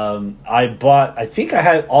 I think I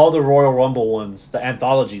had all the Royal Rumble ones, the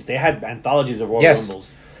anthologies. They had anthologies of Royal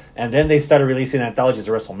Rumbles. And then they started releasing anthologies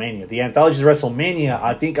of WrestleMania. The anthologies of WrestleMania,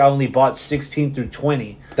 I think I only bought 16 through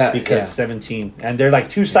 20 because 17. And they're like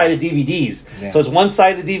two-sided DVDs. Yeah. So it's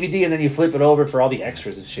one-sided DVD and then you flip it over for all the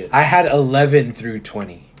extras and shit. I had 11 through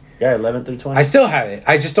 20. Yeah, 11 through 20. I still have it.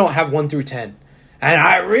 I just don't have 1 through 10. And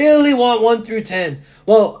I really want 1 through 10.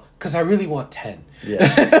 Well, because I really want 10.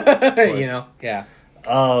 Yeah. You know? Yeah.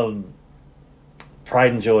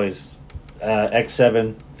 Pride and Joys.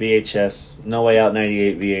 X7 VHS. No Way Out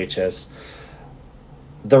 98 VHS.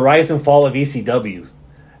 The Rise and Fall of ECW.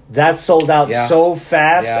 That sold out so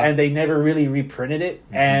fast, and they never really reprinted it.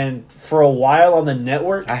 Mm-hmm. And for a while on the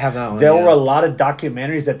network, I have that one. There were a lot of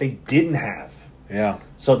documentaries that they didn't have. Yeah.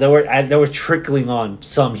 So they were trickling on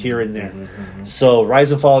some here and there. Mm-hmm. So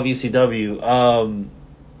Rise and Fall of ECW.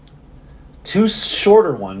 Two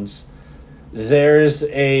shorter ones. There's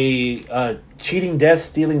a Cheating Death,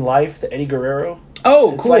 Stealing Life, the Eddie Guerrero.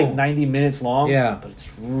 Oh, it's cool. It's like 90 minutes long. Yeah. But it's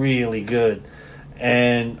really good.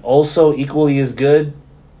 And also equally as good,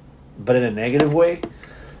 but in a negative way.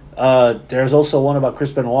 There's also one about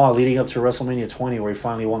Chris Benoit leading up to WrestleMania 20 where he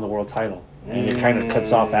finally won the world title. And it kind of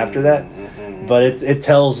cuts off after that. But it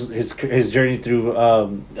tells his journey through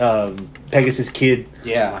Pegasus Kid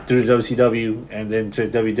through WCW and then to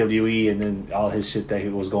WWE and then all his shit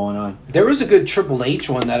that was going on. There was a good Triple H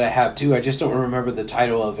one that I have too. I just don't remember the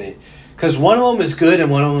title of it. Because one of them is good and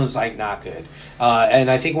one of them is like not good. And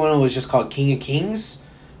I think one of them was just called King of Kings.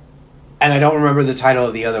 And I don't remember the title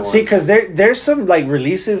of the other one. See, because there's some like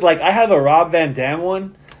releases. Like I have a Rob Van Dam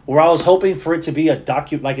one. Where I was hoping for it to be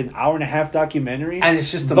like an hour and a half documentary. And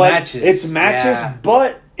it's just the matches. It's matches,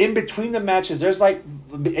 but in between the matches, there's like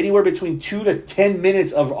anywhere between 2 to 10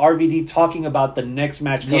 minutes of RVD talking about the next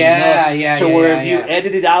match coming up. If you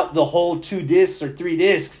edited out the whole 2 discs or 3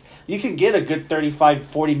 discs, you can get a good 35,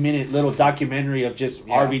 40 minute little documentary of just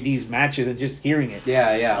RVD's matches and just hearing it.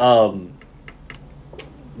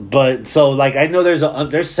 But so like I know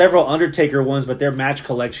there's several Undertaker ones, but they're match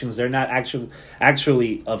collections. They're not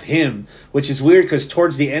actually of him, which is weird because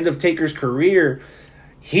towards the end of Taker's career,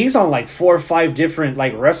 he's on like 4 or 5 different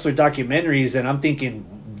like wrestler documentaries, and I'm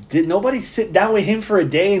thinking, did nobody sit down with him for a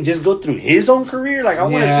day and just go through his own career? Like I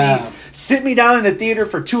want to sit me down in the theater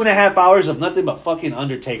for 2.5 hours of nothing but fucking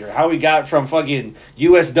Undertaker. How we got from fucking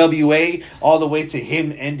USWA all the way to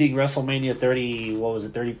him ending WrestleMania 30. What was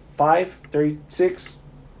it? 35, 36.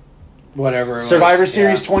 Whatever. Survivor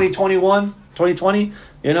Series 2020,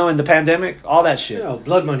 you know, in the pandemic, all that shit. Oh,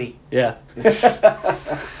 blood money. Yeah.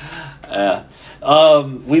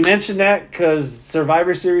 We mentioned that because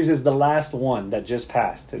Survivor Series is the last one that just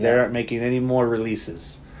passed. They aren't making any more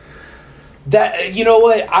releases. That, you know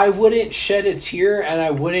what? I wouldn't shed a tear and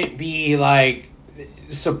I wouldn't be like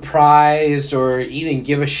surprised or even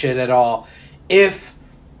give a shit at all if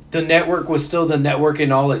the network was still the network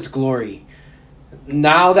in all its glory.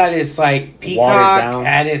 Now that it's like Peacock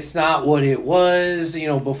and it's not what it was, you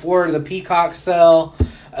know, before the Peacock sell,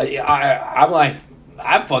 I'm like,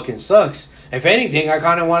 that fucking sucks. If anything, I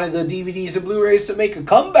kind of wanted the DVDs and Blu-rays to make a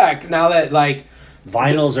comeback now that like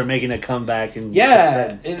vinyls are making a comeback and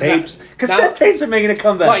cassette tapes are making a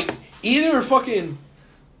comeback. Like either fucking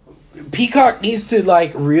Peacock needs to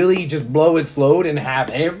like really just blow its load and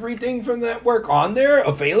have everything from that network on there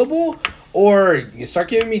available. Or you start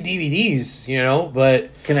giving me DVDs, you know,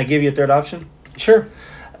 but... Can I give you a third option? Sure.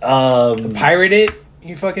 Pirate it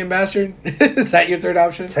you fucking bastard? Is that your third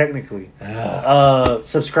option? Technically.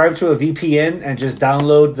 Subscribe to a VPN and just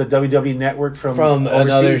download the WWE Network from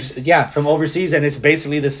overseas. From overseas, and it's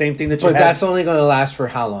basically the same thing that you have. But that's only going to last for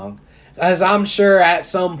how long? As I'm sure at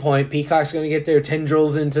some point, Peacock's going to get their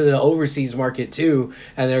tendrils into the overseas market too.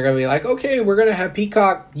 And they're going to be like, okay, we're going to have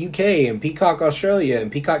Peacock UK and Peacock Australia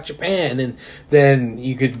and Peacock Japan. And then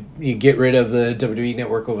you get rid of the WWE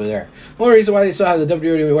Network over there. The only reason why they still have the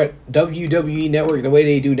WWE Network the way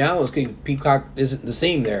they do now is because Peacock isn't the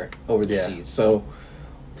same there over the seas. So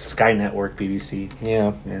Sky Network, BBC.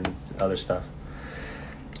 Yeah. And other stuff.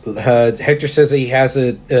 Hector says that he has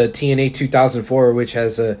a TNA 2004, which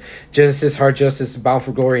has a Genesis, Hard Justice, Bound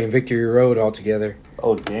for Glory, and Victory Road all together.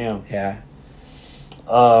 Oh, damn. Yeah.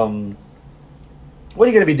 What are you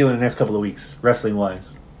going to be doing the next couple of weeks,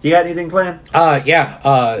 wrestling-wise? You got anything planned?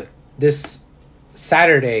 This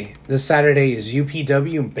Saturday is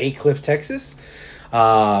UPW in Bay Cliff, Texas.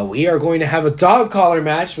 We are going to have a dog collar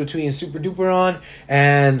match between Super Duperon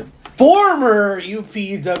and former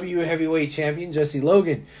UPW heavyweight champion Jesse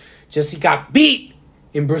Logan. Jesse got beat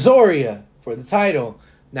in Brazoria for the title.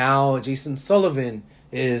 Now Jason Sullivan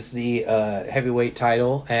is the heavyweight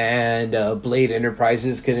title, and Blade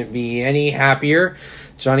Enterprises couldn't be any happier.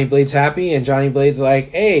 Johnny Blade's happy, and Johnny Blade's like,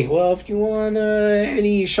 hey, well, if you want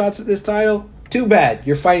any shots at this title, too bad.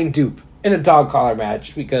 You're fighting Dupe in a dog collar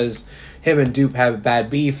match because him and Dupe have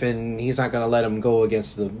bad beef, and he's not going to let him go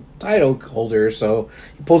against the title holder. So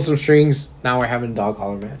he pulled some strings. Now we're having a dog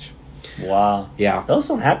collar match. Wow. Yeah. Those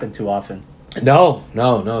don't happen too often. No.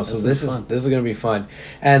 So this is going to be fun.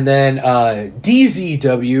 And then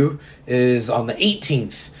DZW is on the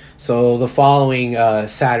 18th. So the following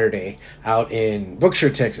Saturday out in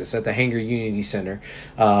Brookshire, Texas at the Hanger Unity Center.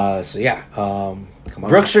 Come on.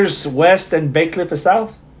 Brookshire's west and Bay Cliff is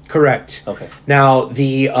south? Correct. Okay. Now,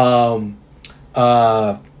 the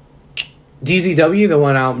DZW, the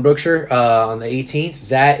one out in Brookshire on the 18th,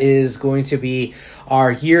 that is going to be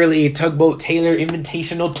our yearly Tugboat Taylor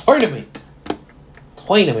Invitational Tournament.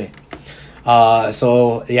 The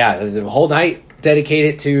whole night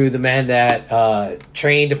dedicated to the man that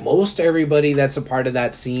trained most everybody that's a part of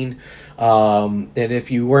that scene. And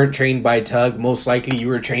if you weren't trained by Tug, most likely you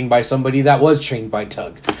were trained by somebody that was trained by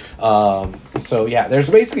Tug. There's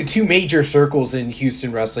basically two major circles in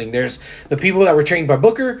Houston wrestling. There's the people that were trained by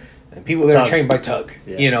Booker and people that were trained by Tug.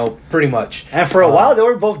 Yeah. Pretty much. And for a while, they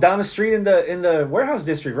were both down the street in the warehouse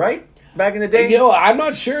district, right? Back in the day? I'm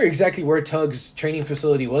not sure exactly where Tug's training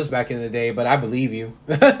facility was back in the day, but I believe you.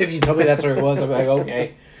 If you tell me that's where it was, I'm like,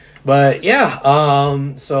 okay. But the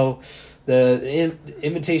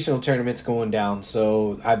invitational tournament's going down,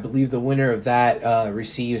 so I believe the winner of that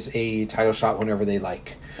receives a title shot whenever they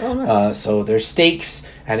like. Oh, nice. So there's stakes,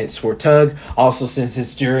 and it's for Tug. Also, since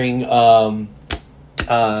it's during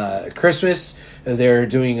Christmas, they're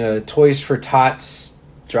doing a Toys for Tots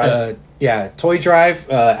drive. Toy drive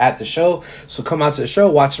at the show. So come out to the show,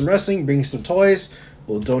 watch some wrestling, bring some toys.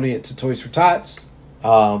 We'll donate it to Toys for Tots.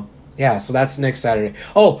 So that's next Saturday.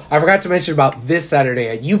 Oh, I forgot to mention about this Saturday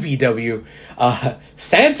at UPW.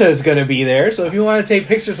 Santa's going to be there, so if you want to take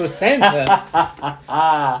pictures with Santa.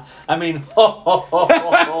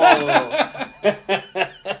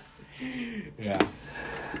 Yeah.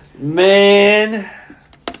 Man.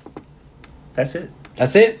 That's it.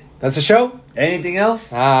 That's it? That's the show? Anything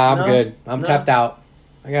else? I'm good. I'm tapped out.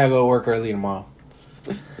 I got to go to work early tomorrow.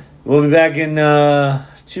 We'll be back in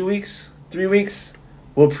 2 weeks, 3 weeks.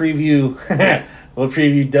 We'll preview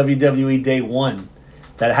WWE Day 1.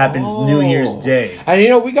 That happens New Year's Day.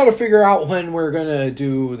 And we got to figure out when we're going to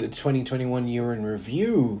do the 2021 year in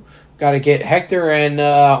review. Got to get Hector and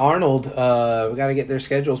Arnold. We got to get their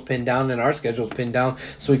schedules pinned down and our schedules pinned down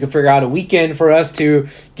so we can figure out a weekend for us to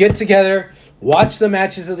get together, watch the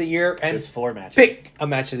matches of the year, and just 4 matches. Pick a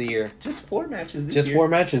match of the year. Just 4 matches this year. Just 4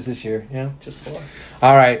 matches this year. Yeah, just 4.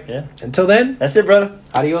 All right. Yeah. Until then, that's it, brother.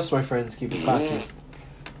 Adios, my friends. Keep it classy.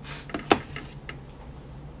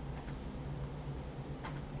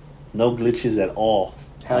 No glitches at all.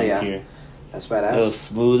 Hell yeah. Here. That's badass. It was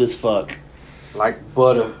smooth as fuck. Like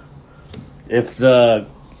butter. If the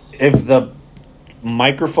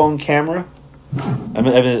microphone camera,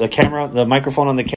 the microphone on the camera